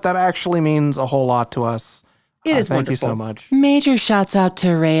 you know what? That actually means a whole lot to us. It is thank wonderful. you so much. Major shouts out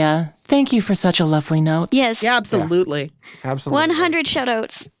to Rhea. Thank you for such a lovely note. Yes. Yeah, absolutely. Absolutely. 100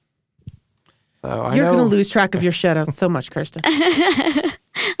 shout-outs. So I You're know, going to lose track of your shout-outs so much, Kirsten. I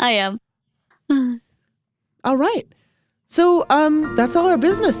am. All right. So, that's all our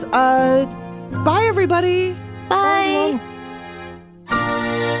business. Bye, everybody. Bye. everyone.